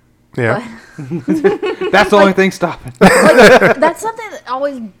pathogens. Yeah. That's the only thing stopping. Like, that's something that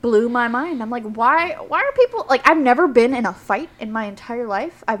always blew my mind. I'm like, why are people like? I've never been in a fight in my entire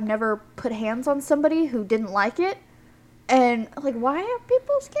life. I've never put hands on somebody who didn't like it, and like, why are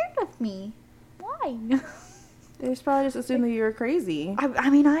people scared of me? Why? They just probably just assumed that you were crazy. I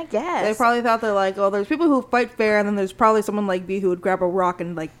mean, I guess They probably thought they're like, oh, there's people who fight fair, and then there's probably someone like me who would grab a rock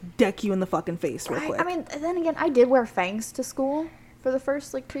and like deck you in the fucking face real quick. I mean, then again, I did wear fangs to school for the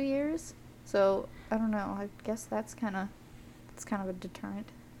first like 2 years, so I don't know. I guess that's kind of a deterrent.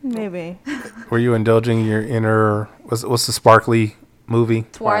 Maybe. Were you indulging your inner? What's the sparkly movie?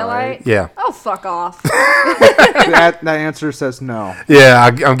 Twilight. Yeah. Oh, fuck off. that answer says no. Yeah,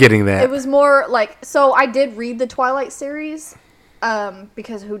 I'm getting that. It was more like, so I did read the Twilight series,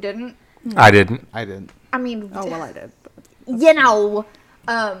 because who didn't? I didn't. I didn't. I mean, Oh, well, I did. you know,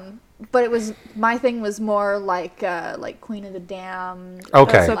 but it was, my thing was more like Queen of the Damned.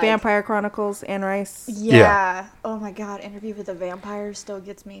 Okay. So like, Vampire Chronicles, Anne Rice. Yeah. Oh my God, Interview with the Vampire still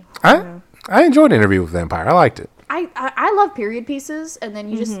gets me. I enjoyed Interview with Vampire. I liked it. I love period pieces, and then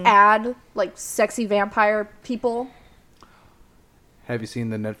you just add like sexy vampire people. Have you seen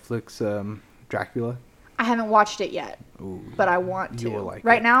the Netflix Dracula? I haven't watched it yet, Ooh, but I want to. you will like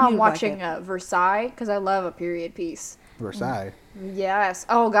right it. now, I'm You'd like watching Versailles because I love a period piece. Versailles. Yes.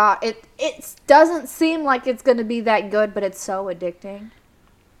 Oh God, it doesn't seem like it's gonna be that good, but it's so addicting.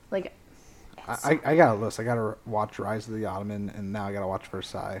 Like, I got a list. I got to watch Rise of the Ottoman, and now I got to watch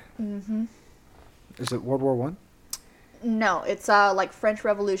Versailles. Mm-hmm. Is it World War One? no, it's like French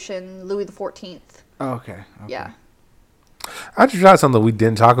Revolution, Louis XIV. Oh, okay. Yeah. I just tried something we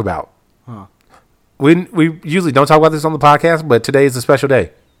didn't talk about. Huh. We usually don't talk about this on the podcast, but today is a special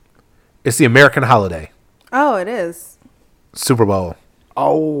day. It's the American holiday, Oh, it is. Super Bowl.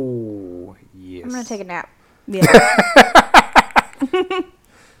 Oh, yes. I'm gonna take a nap. Yeah.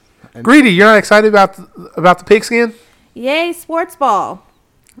 Greedy, you're not excited about the pigskin? Yay, sports ball.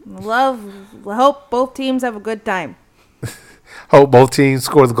 Hope both teams have a good time. Hope both teams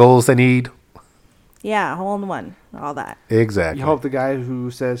score the goals they need. Yeah, hole in one. All that. Exactly. You hope the guy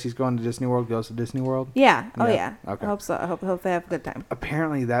who says he's going to Disney World goes to Disney World? Yeah. Oh, Yeah. yeah. Okay. I hope so. I hope they have a good time.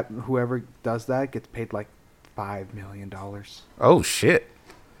 Apparently, that whoever does that gets paid like $5 million Oh shit!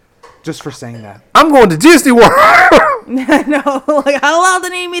 just for saying that. I'm going to Disney World. I know. Like, how loud do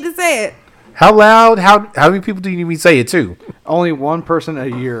they need me to say it? How loud? How many people do you need me to say it to? Only one person a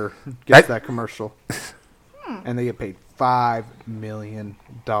year gets that commercial, and they get paid $5 million.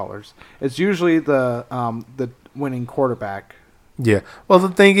 It's usually the winning quarterback. Yeah. Well, the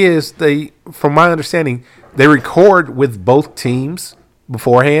thing is, from my understanding, they record with both teams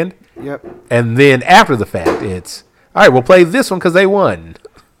beforehand, Yep. and then after the fact, it's all right. We'll play this one because they won.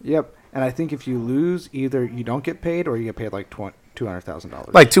 Yep. And I think if you lose, either you don't get paid or you get paid like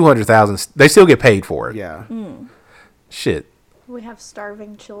 $200,000. Like 200,000. They still get paid for it. Yeah. Shit. We have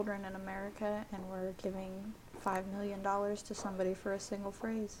starving children in America, and we're giving $5 million to somebody for a single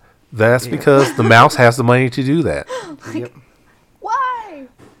phrase. That's because the mouse has the money to do that. Yep. Why?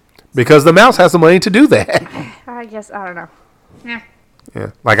 Because the mouse has the money to do that. I guess, I don't know. Yeah.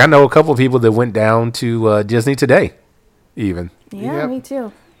 Yeah. Like I know a couple of people that went down to Disney today, even. Yeah, Yep. me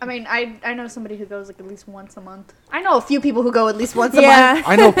too. I mean, I know somebody who goes like at least once a month. I know a few people who go at least once a Yeah. month.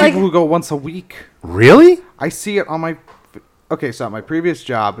 I know people who go once a week. Really? I see it on my. Okay, so at my previous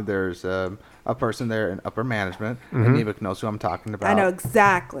job, there's a person there in upper management. And Nemec knows who I'm talking about. I know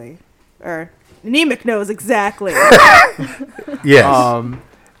exactly. Or Nemec knows exactly. Yes.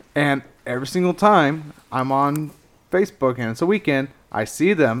 And every single time I'm on Facebook and it's a weekend, I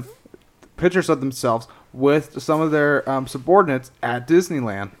see them, pictures of themselves with some of their subordinates at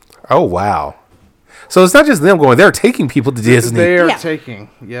Disneyland. Oh wow. So it's not just them going; they're taking people to Disney. They are Yeah. taking.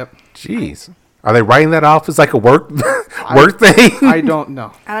 Yep. Jeez. Are they writing that off as like a work thing? I don't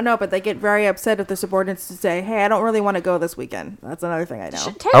know. I don't know, but they get very upset if their subordinates to say, hey, I don't really want to go this weekend. That's another thing I know.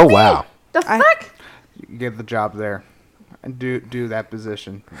 Take Oh, me. wow. The I- fuck? You get the job there, and do that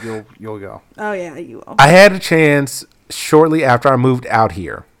position. You'll go. Oh, yeah, you will. I had a chance shortly after I moved out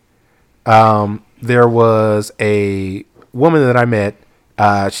here. There was a woman that I met.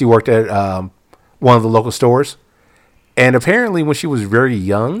 She worked at one of the local stores. And apparently when she was very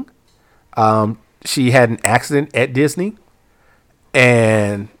young, she had an accident at Disney.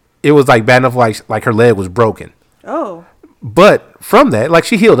 And it was like bad enough like her leg was broken. Oh. But from that, like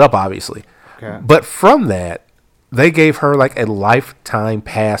she healed up obviously. Okay. But from that, they gave her like a lifetime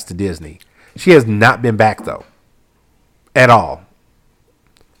pass to Disney. She has not been back though. At all.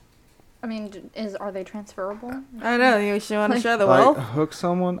 I mean, are they transferable? I don't know. You should want to share the Like wealth. hook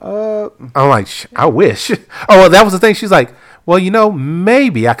someone up. I'm like, I wish. Oh, well, that was the thing. She's like, well,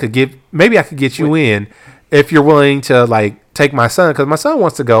 maybe I could get you in if you're willing to like take my son, because my son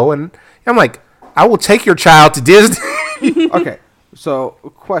wants to go, and I'm like, I will take your child to Disney. Okay, so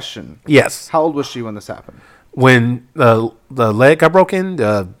question. Yes. How old was she when this happened? When the leg got broken,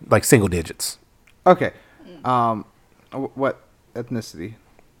 like single digits. Okay. What ethnicity?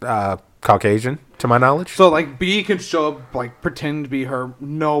 Caucasian, to my knowledge. So like B can show up, like pretend to be her,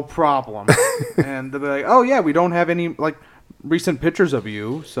 no problem, and they'll be like, "Oh yeah, we don't have any like recent pictures of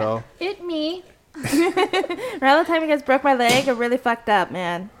you." So It me. Around the time you guys broke my leg, I really fucked up,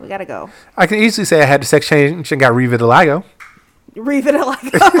 man. We gotta go. I can easily say I had the sex change and got revitiligo.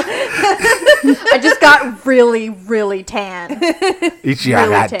 Revitiligo. I just got really, really tan. Each year I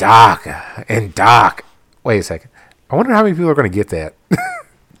Really got tan. darker and dark. Wait a second. I wonder how many people are going to get that.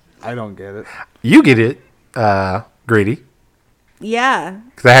 I don't get it. You get it, Greedy, Yeah.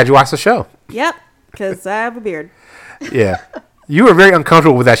 because I had you watch the show. Yep. Because I have a beard. Yeah. You were very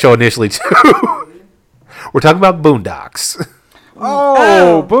uncomfortable with that show initially, too. We're talking about Boondocks.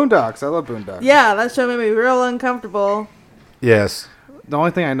 Oh, Boondocks! I love Boondocks. Yeah, that show made me real uncomfortable. Yes. The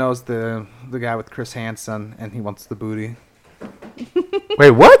only thing I know is the guy with Chris Hansen, and he wants the booty.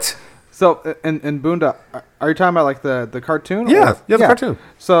 Wait, what? So in Boondock, are you talking about like the cartoon? Yeah, the cartoon.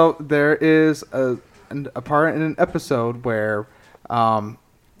 So there is a part in an episode where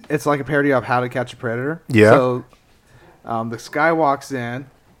it's like a parody of How to Catch a Predator. Yeah. So this guy walks in and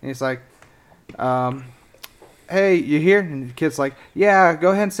he's like, "Hey, you here?" And the kid's like, "Yeah,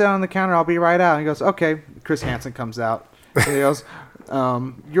 go ahead and sit on the counter. I'll be right out." And he goes, "Okay." Chris Hansen comes out. And he goes,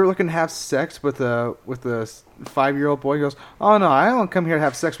 "You're looking to have sex with a 5-year-old boy?" He goes, "Oh no, I don't come here to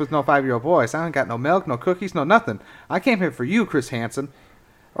have sex with no 5-year-old boys. I ain't got no milk, no cookies, no nothing. I came here for you, Chris Hansen,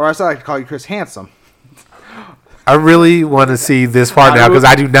 or I like to call you Chris Handsome." I really want to see this part now because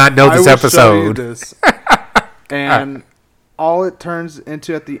I do not know this I will show you episode. this. And all it turns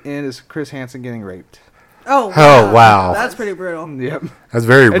into at the end is Chris Hansen getting raped. Oh, Oh, wow. That's pretty brutal. Yep. That's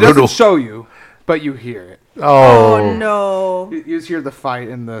very It brutal. doesn't show you, but you hear it. Oh. No. You just hear the fight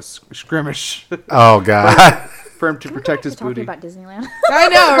in the skirmish Oh, God. for him to protect his Talking booty. about Disneyland. I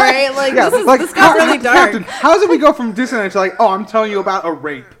know, right? Like, Yeah, this got really dark. Captain, how does it we go from Disneyland to like, oh, I'm telling you about a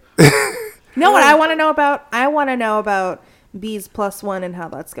rape? No, what I want to know about? I want to know about Bees +1 and how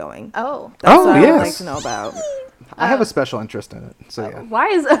that's going. Oh. That's Oh, what I would yes. like to know about. I have a special interest in it. So yeah. Why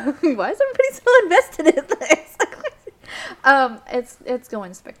is everybody so invested in this? It's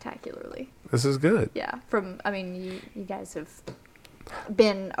going spectacularly. This is good. Yeah. You guys have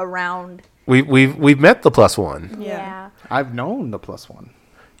been around. We've met the +1. Yeah. I've known the +1.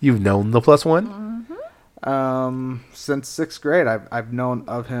 You've known the +1? Since 6th grade, I've known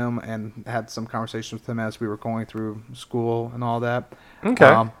of him and had some conversations with him as we were going through school and all that.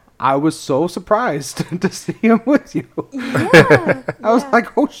 Okay. I was so surprised to see him with you. Yeah. I was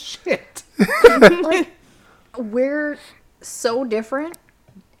like, oh shit. Like, we're so different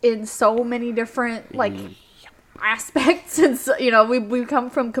in so many different aspects, and so, we come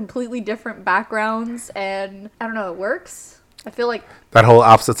from completely different backgrounds, and I don't know, it works. I feel like That whole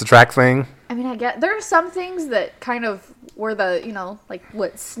opposites attract thing? I get there are some things that kind of were the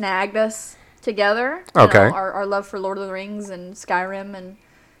what snagged us together. Okay. Our love for Lord of the Rings and Skyrim and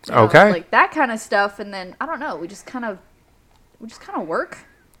Okay. like that kind of stuff, and then I don't know, we just kind of work,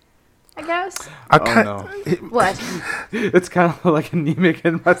 I guess. I no. What? It's kind of like anemic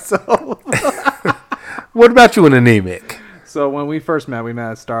in myself. What about you and anemic? So when we first met, we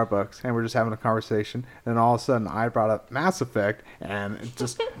met at Starbucks, and we're just having a conversation, and all of a sudden I brought up Mass Effect, and it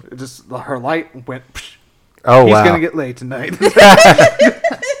just her light went. Psh, Oh, he's wow. gonna get laid tonight.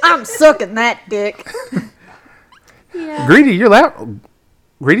 I'm sucking that dick. Yeah. Greedy, you're loud.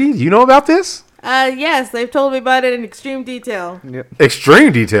 Greedy, you know about this? Yes, they've told me about it in extreme detail. Yep.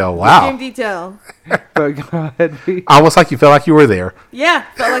 Extreme detail. Wow. Extreme detail. But go ahead, B. Almost like you felt like you were there. Yeah,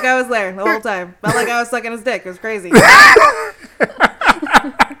 felt like I was there the whole time. Felt like I was sucking his dick. It was crazy.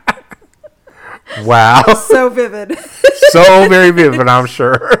 Wow. So vivid. So very vivid, I'm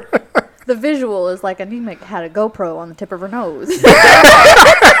sure. The visual is like anemic had a GoPro on the tip of her nose.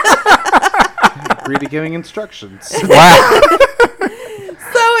 Greedy giving instructions. Wow.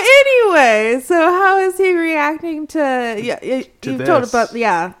 So anyway, how is he reacting to you've told this.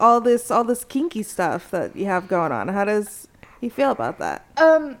 about all this kinky stuff that you have going on. How does he feel about that?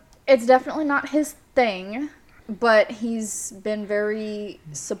 It's definitely not his thing, but he's been very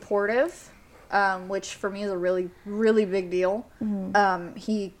supportive, which for me is a really, really big deal.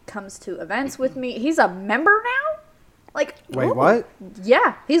 He comes to events with me. He's a member now. Like, Wait, what?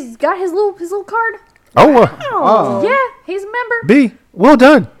 yeah, he's got his little card. Oh, Oh. Yeah, he's a member. B, well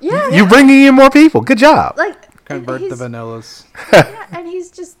done. Yeah. You bringing in more people. Good job. Like, Convert the he's- vanillas. Yeah, and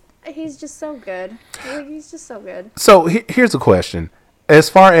he's just so good. Like, he's just so good. So here's a question: as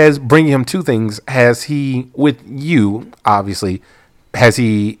far as bringing him to things, has he, with you, obviously, has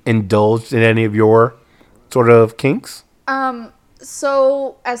he indulged in any of your sort of kinks?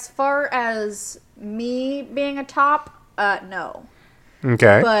 So as far as me being a top, no.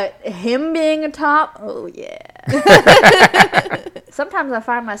 Okay. But him being a top, oh yeah. Sometimes I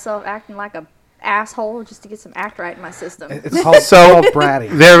find myself acting like a asshole just to get some act right in my system. It's called, bratty.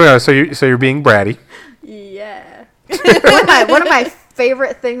 There we go. So you're being bratty. Yeah. one of my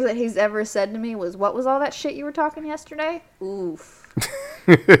favorite things that he's ever said to me was, "What was all that shit you were talking yesterday?" Oof.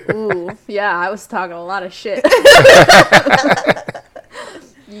 Ooh. Yeah, I was talking a lot of shit.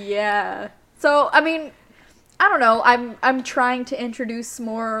 Yeah. So, I mean, I don't know. I'm trying to introduce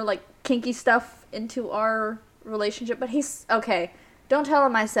more like kinky stuff into our relationship, but he's okay. Don't tell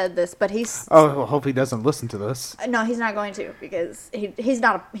him I said this, but he's Oh, well, hope he doesn't listen to this. no, he's not going to because he's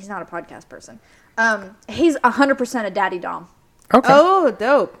not a podcast person. He's 100% a daddy dom. Okay. Oh,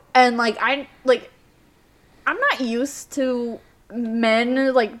 dope. And I'm not used to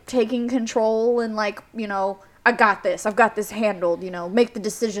men like taking control and like, you know, I've got this handled, you know, make the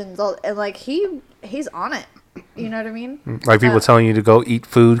decisions, and like he's on it. You know what I mean? Like people telling you to go eat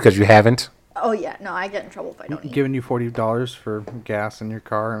food because you haven't. Oh yeah, no, I get in trouble if I don't eat. Giving you $40 for gas in your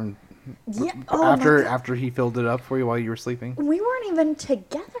car, and Yeah. Oh, my God. after he filled it up for you while you were sleeping. We weren't even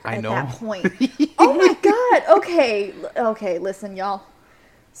together I at know. that point. Oh my God. Okay, listen, y'all.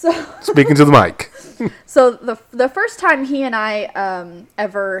 So Speaking to the mic. So the first time he and I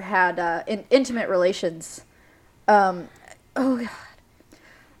ever had intimate relations, oh God,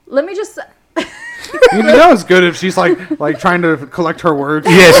 let me just. You know it's good if she's like trying to collect her words.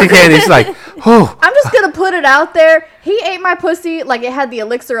 Yeah, she can. It's like, oh. I'm just gonna put it out there. He ate my pussy like it had the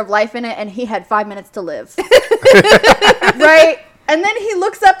elixir of life in it, and he had 5 minutes to live. Right? And then he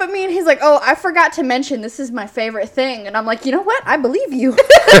looks up at me and he's like, "Oh, I forgot to mention this is my favorite thing." And I'm like, "You know what? I believe you."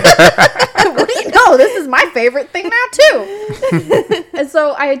 What do you know? This is my favorite thing now too. And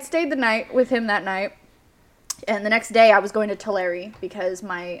so I had stayed the night with him that night. And the next day I was going to Tulare because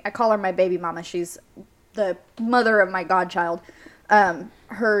I call her my baby mama. She's the mother of my godchild.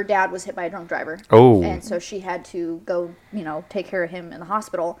 Her dad was hit by a drunk driver. Oh. And so she had to go, you know, take care of him in the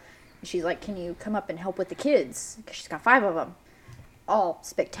hospital. She's like, "Can you come up and help with the kids?" Because she's got 5 of them. All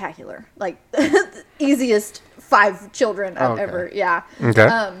spectacular. Like, the easiest 5 children I've ever, yeah. Okay.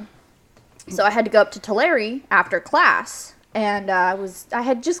 So I had to go up to Tulare after class. And I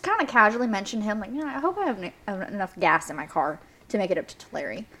had just kind of casually mentioned him, like, I hope I have enough gas in my car to make it up to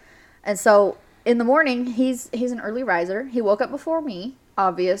Tulare. And so in the morning, he's an early riser. He woke up before me,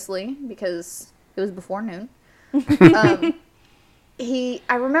 obviously, because it was before noon. I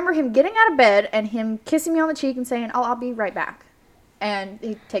remember him getting out of bed and him kissing me on the cheek and saying, "Oh, I'll be right back." And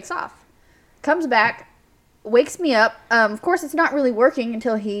he takes off, comes back, wakes me up. Of course, it's not really working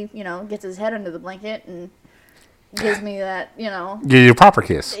until he, you know, gets his head under the blanket and gives me that, you know. Give you a proper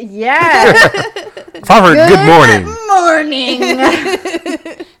kiss. Yeah. Proper good morning.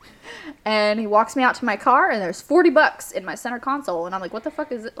 Morning. And he walks me out to my car, and there's $40 in my center console, and I'm like, "What the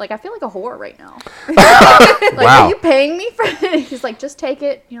fuck is it?" Like, I feel like a whore right now. Like, Wow. Are you paying me for it? He's like, "Just take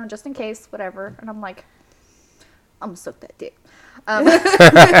it, you know, just in case, whatever." And I'm like, "I'm gonna suck that dick." And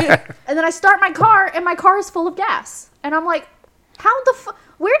then I start my car, and my car is full of gas, and I'm like, "How the fuck?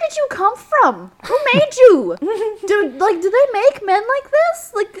 Where did you come from? Who made you? Do they make men like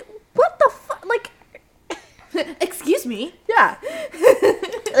this? Like, what the fuck? Like." Excuse me. Yeah.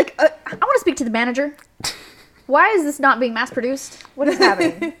 Like, I want to speak to the manager. Why is this not being mass produced? What is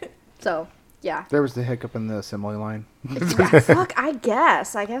happening? So, yeah. There was the hiccup in the assembly line. Yeah, fuck, I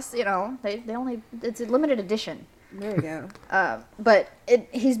guess, you know, they only, it's a limited edition. There we go. But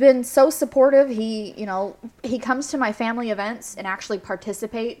he's been so supportive. He, you know, he comes to my family events and actually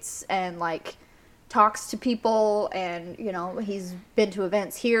participates and, like, talks to people, and, you know, he's been to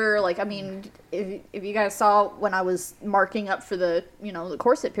events here. Like, I mean, if you guys saw when I was marking up for the, you know, the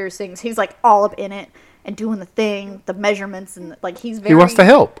corset piercings, he's like all up in it and doing the thing, the measurements, and like he wants to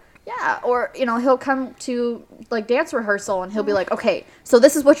help. Yeah, or, you know, he'll come to like dance rehearsal and he'll be like, "Okay, so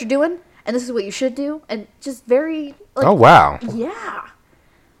this is what you're doing and this is what you should do," and just very like, Oh wow. Yeah.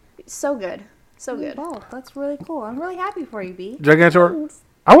 So good. So good. Oh, that's really cool. I'm really happy for you, B. Gigantor,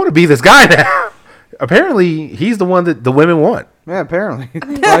 I want to be this guy now. Apparently, he's the one that the women want. Yeah, apparently.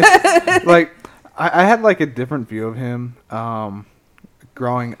 I had like a different view of him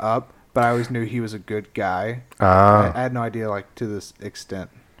growing up, but I always knew he was a good guy. I had no idea like to this extent,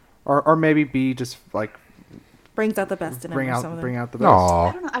 or maybe B just like Brings out the best in him or something. bring out the best. Aw.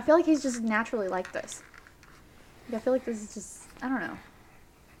 I don't know. I feel like he's just naturally like this. I feel like this is just, I don't know.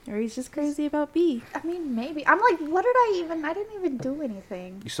 Or he's just crazy about B. I mean, maybe. I'm like, what did I didn't even do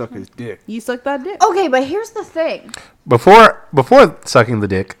anything. You suck his dick. You suck that dick. Okay, but here's the thing. Before sucking the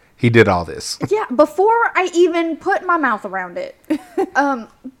dick, he did all this. Yeah, before I even put my mouth around it.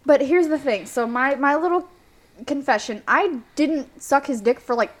 But here's the thing. So my little confession, I didn't suck his dick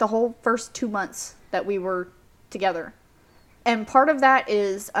for like the whole first 2 months that we were together. And part of that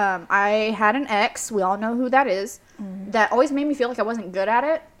is I had an ex, we all know who that is, that always made me feel like I wasn't good at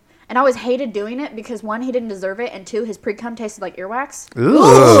it. And I always hated doing it because, one, he didn't deserve it, and two, his pre-cum tasted like earwax.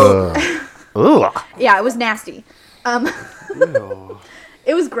 Ooh. Ooh. Yeah, it was nasty.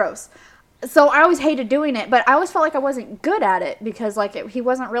 It was gross. So I always hated doing it, but I always felt like I wasn't good at it because, like, he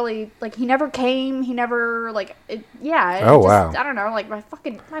wasn't really, like, he never came, he never, like, wow. I don't know, like,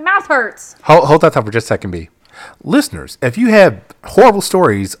 my mouth hurts. Hold that thought for just a second, B. Listeners, if you have horrible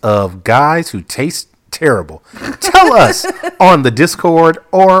stories of guys who taste terrible, tell us on the Discord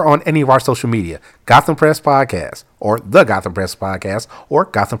or on any of our social media. Gotham Press Podcast or the Gotham Press Podcast or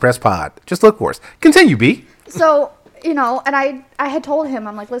Gotham Press Pod. Just look for us. Continue, B. So, you know, and I had told him,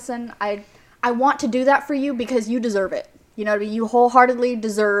 I'm like, listen, I want to do that for you because you deserve it. You know what I mean? You wholeheartedly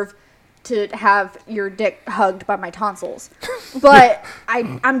deserve to have your dick hugged by my tonsils. But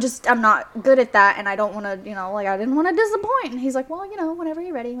I'm not good at that, and I don't want to, you know, like, I didn't want to disappoint. And he's like, well, you know, whenever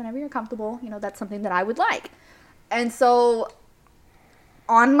you're ready, whenever you're comfortable, you know, that's something that I would like. And so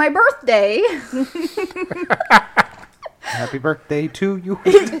on my birthday... Happy birthday to you.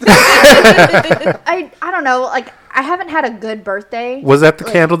 I don't know, like, I haven't had a good birthday. Was that the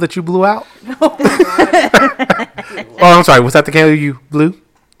candle that you blew out? Oh, I'm sorry. Was that the candle you blew?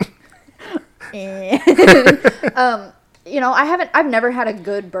 You know, I've never had a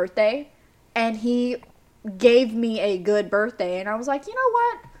good birthday, and he gave me a good birthday, and I was like, you know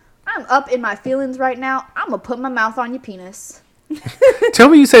what? I'm up in my feelings right now. I'm gonna put my mouth on your penis. Tell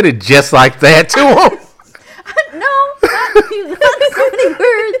me you said it just like that to him. No, not so many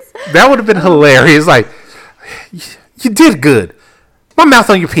words. That would have been hilarious. Like, you did good. My mouth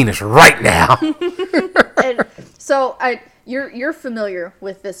on your penis right now. And so you're familiar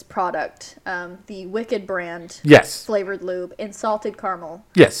with this product, the Wicked brand. Yes. Flavored lube in salted caramel.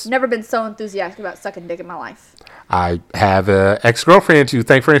 Yes. Never been so enthusiastic about sucking dick in my life. I have an ex-girlfriend to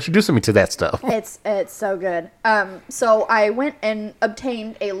thank for introducing me to that stuff. It's so good. So I went and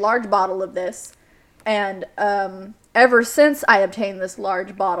obtained a large bottle of this, and ever since I obtained this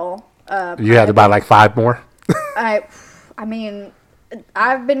large bottle, you had to buy like 5 more. I mean,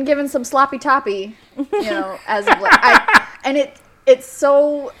 I've been given some sloppy toppy, you know, as of late. And it's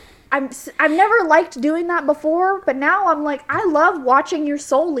so. I've never liked doing that before, but now I'm like, I love watching your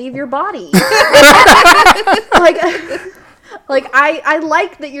soul leave your body. like I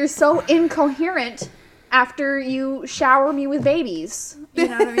like that you're so incoherent after you shower me with babies. You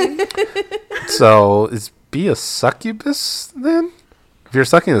know what I mean? So is B a succubus then? If you're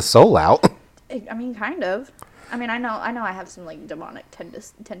sucking the soul out. I mean, kind of. I mean, I know I have some, like, demonic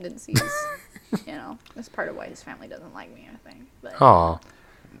tendencies. You know, that's part of why his family doesn't like me, I think. But, Aw.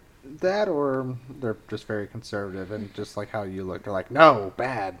 That, or they're just very conservative and just like how you look. They're like, no,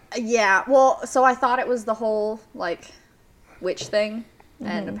 bad. yeah, well, so I thought it was the whole, like, witch thing.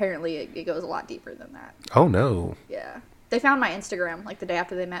 And apparently it goes a lot deeper than that. Oh, no. Yeah. They found my Instagram, like, the day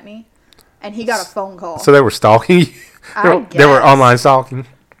after they met me. And he got a phone call. So they were stalking you? They were online stalking?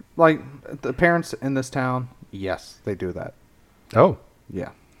 Like, the parents in this town, yes, they do that. Oh. Yeah.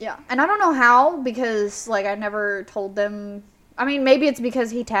 Yeah, and I don't know how, because, like, I never told them. I mean, maybe it's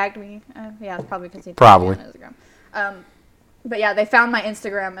because he tagged me. Yeah, it's probably because he tagged me on Instagram. But yeah, they found my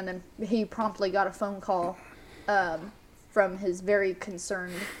Instagram, and then he promptly got a phone call from his very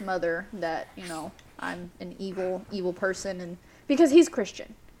concerned mother that, you know, I'm an evil person, and because he's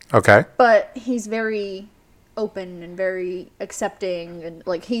Christian. Okay. But he's very open and very accepting, and,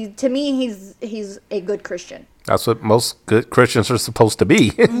 like, to me, he's a good Christian. That's what most good Christians are supposed to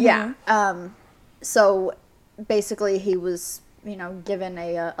be. Yeah. So basically he was, you know, given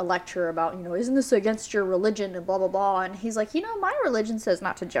a lecture about, you know, isn't this against your religion and blah, blah, blah. And he's like, you know, my religion says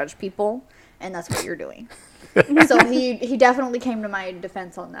not to judge people, and that's what you're doing. So he definitely came to my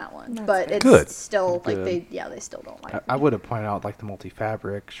defense on that one. But it's good. still, like, they still don't like me. I would have pointed out, like, the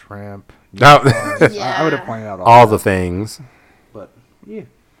multi-fabric, shrimp. No. Yeah. I would have pointed out all the things. But, yeah.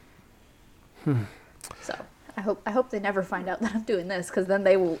 So I hope they never find out that I'm doing this, because then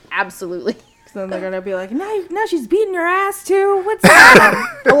they will absolutely So then they're gonna be like, now she's beating your ass too. What's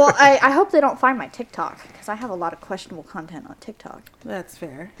up? Well, I hope they don't find my TikTok because I have a lot of questionable content on TikTok. That's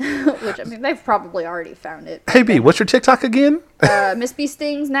fair. Which, I mean, they've probably already found it. Hey, B, what's your TikTok again? Miss B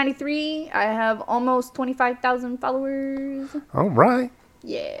Stings 93. I have almost 25,000 followers. All right.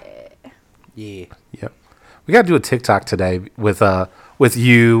 Yeah. Yeah. Yep. We got to do a TikTok today with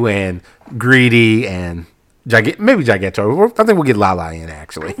you and Greedy and maybe Gigantor. I think we'll get Lala in,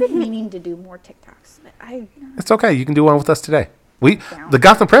 actually. I've been meaning to do more TikToks. It's okay. You can do one with us today. The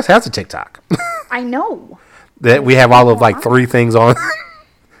Gotham Press has a TikTok. I know. That we have all of like 3 things on.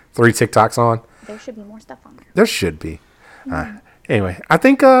 3 TikToks on. There should be more stuff on there. There should be. Anyway, I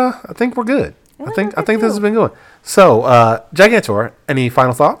think we're good. I think this has been good. So, Gigantor, any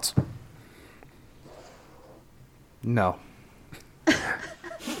final thoughts? No.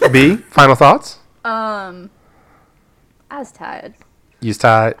 B, final thoughts? I was tired. You's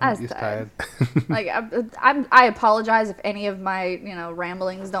tired? I was tired. Like, I apologize if any of my,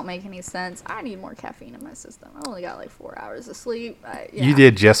 ramblings don't make any sense. I need more caffeine in my system. I only got like 4 hours of sleep. You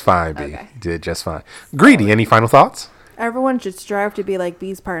did just fine, B. Okay. You did just fine. Greedy, any final thoughts? Everyone should strive to be like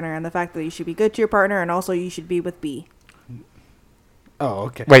B's partner, and the fact that you should be good to your partner, and also you should be with B. Oh,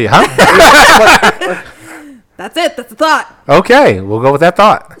 okay. Wait, huh? That's it. That's the thought. Okay, we'll go with that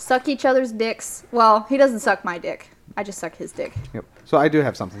thought. Suck each other's dicks. Well, he doesn't suck my dick. I just suck his dick. Yep. So I do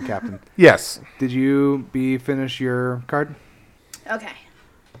have something, Captain. Yes. Did you finish your card? Okay.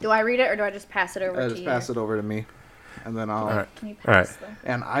 Do I read it or do I just pass it over to you? Just pass it over to me, and then I'll. All right. Can you All right. pass them?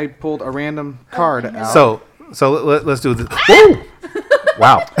 And I pulled a random card out. So let's do this. Woo!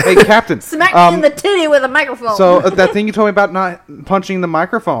 Wow. Hey, Captain. Smack me in the titty with a microphone. So that thing you told me about not punching the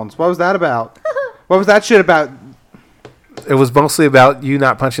microphones. What was that about? What was that shit about? It was mostly about you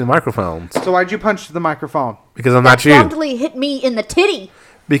not punching the microphones. So why'd you punch the microphone? Because I'm not you. Promptly hit me in the titty.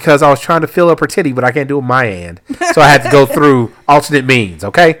 Because I was trying to fill up her titty, but I can't do it my end. So I had to go through alternate means,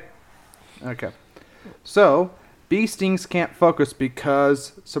 okay? Okay. So, bee stings can't focus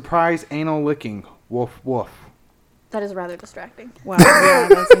because surprise anal licking. Woof, woof. That is rather distracting. Wow. Yeah,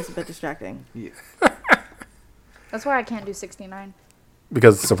 that seems a bit distracting. Yeah. That's why I can't do 69.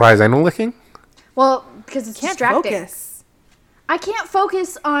 Because surprise anal licking? Well, because it's Can't distracting. focus. I can't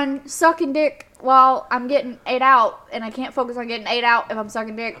focus on sucking dick while I'm getting ate out, and I can't focus on getting ate out if I'm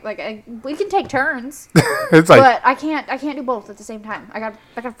sucking dick. Like we can take turns, It's like, but I can't do both at the same time. I got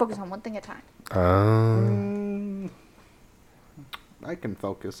to focus on one thing at a time. I can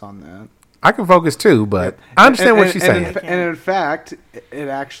focus on that. I can focus too, but I understand what she's saying. And in fact, it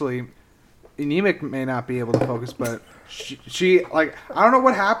actually, anemic may not be able to focus, but she like, I don't know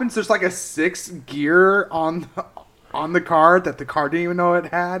what happens. There's like a 6th gear on the card that the card didn't even know it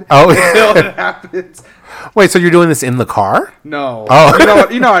had. Oh, until it happens. Wait, so you're doing this in the car? No. Oh.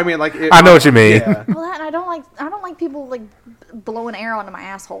 You know what I mean? Like I know what you mean. Yeah. Well, that, and I don't like people like blowing air onto my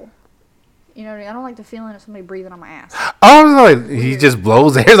asshole. You know what I mean? I don't like the feeling of somebody breathing on my ass. Oh, no, he just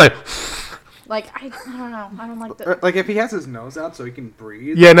blows air like. Like I don't know. I don't like the. Like if he has his nose out so he can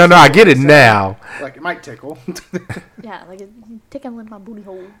breathe. Yeah, no, I get it now. Like it might tickle. Yeah, like it tickling my booty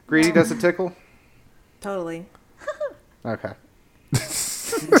hole. Greedy, does it tickle? Totally. Okay.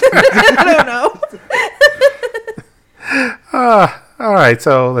 I don't know. All right,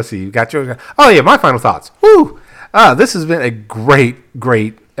 so let's see. You got your. Oh yeah, my final thoughts. Woo! This has been a great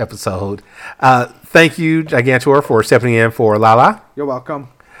episode. Thank you, Gigantor, for stepping in for Lala. You're welcome.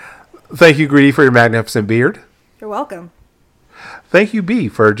 Thank you, Greedy, for your magnificent beard. You're welcome. Thank you, B,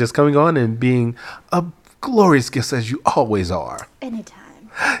 for just coming on and being a glorious guest as you always are.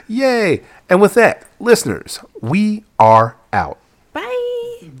 Anytime. Yay! And with that, listeners, we are out.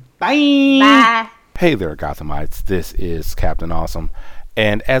 Bye. Bye. Bye. Hey there, Gothamites. This is Captain Awesome.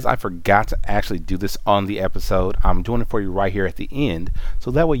 And as I forgot to actually do this on the episode, I'm doing it for you right here at the end.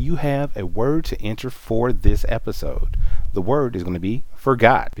 So that way you have a word to enter for this episode. The word is going to be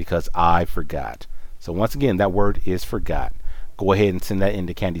forgot because I forgot. So once again, that word is forgot. Go ahead and send that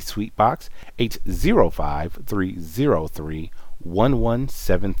into Candy Sweet Box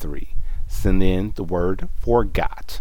 805-303-1173. Send in the word forgot.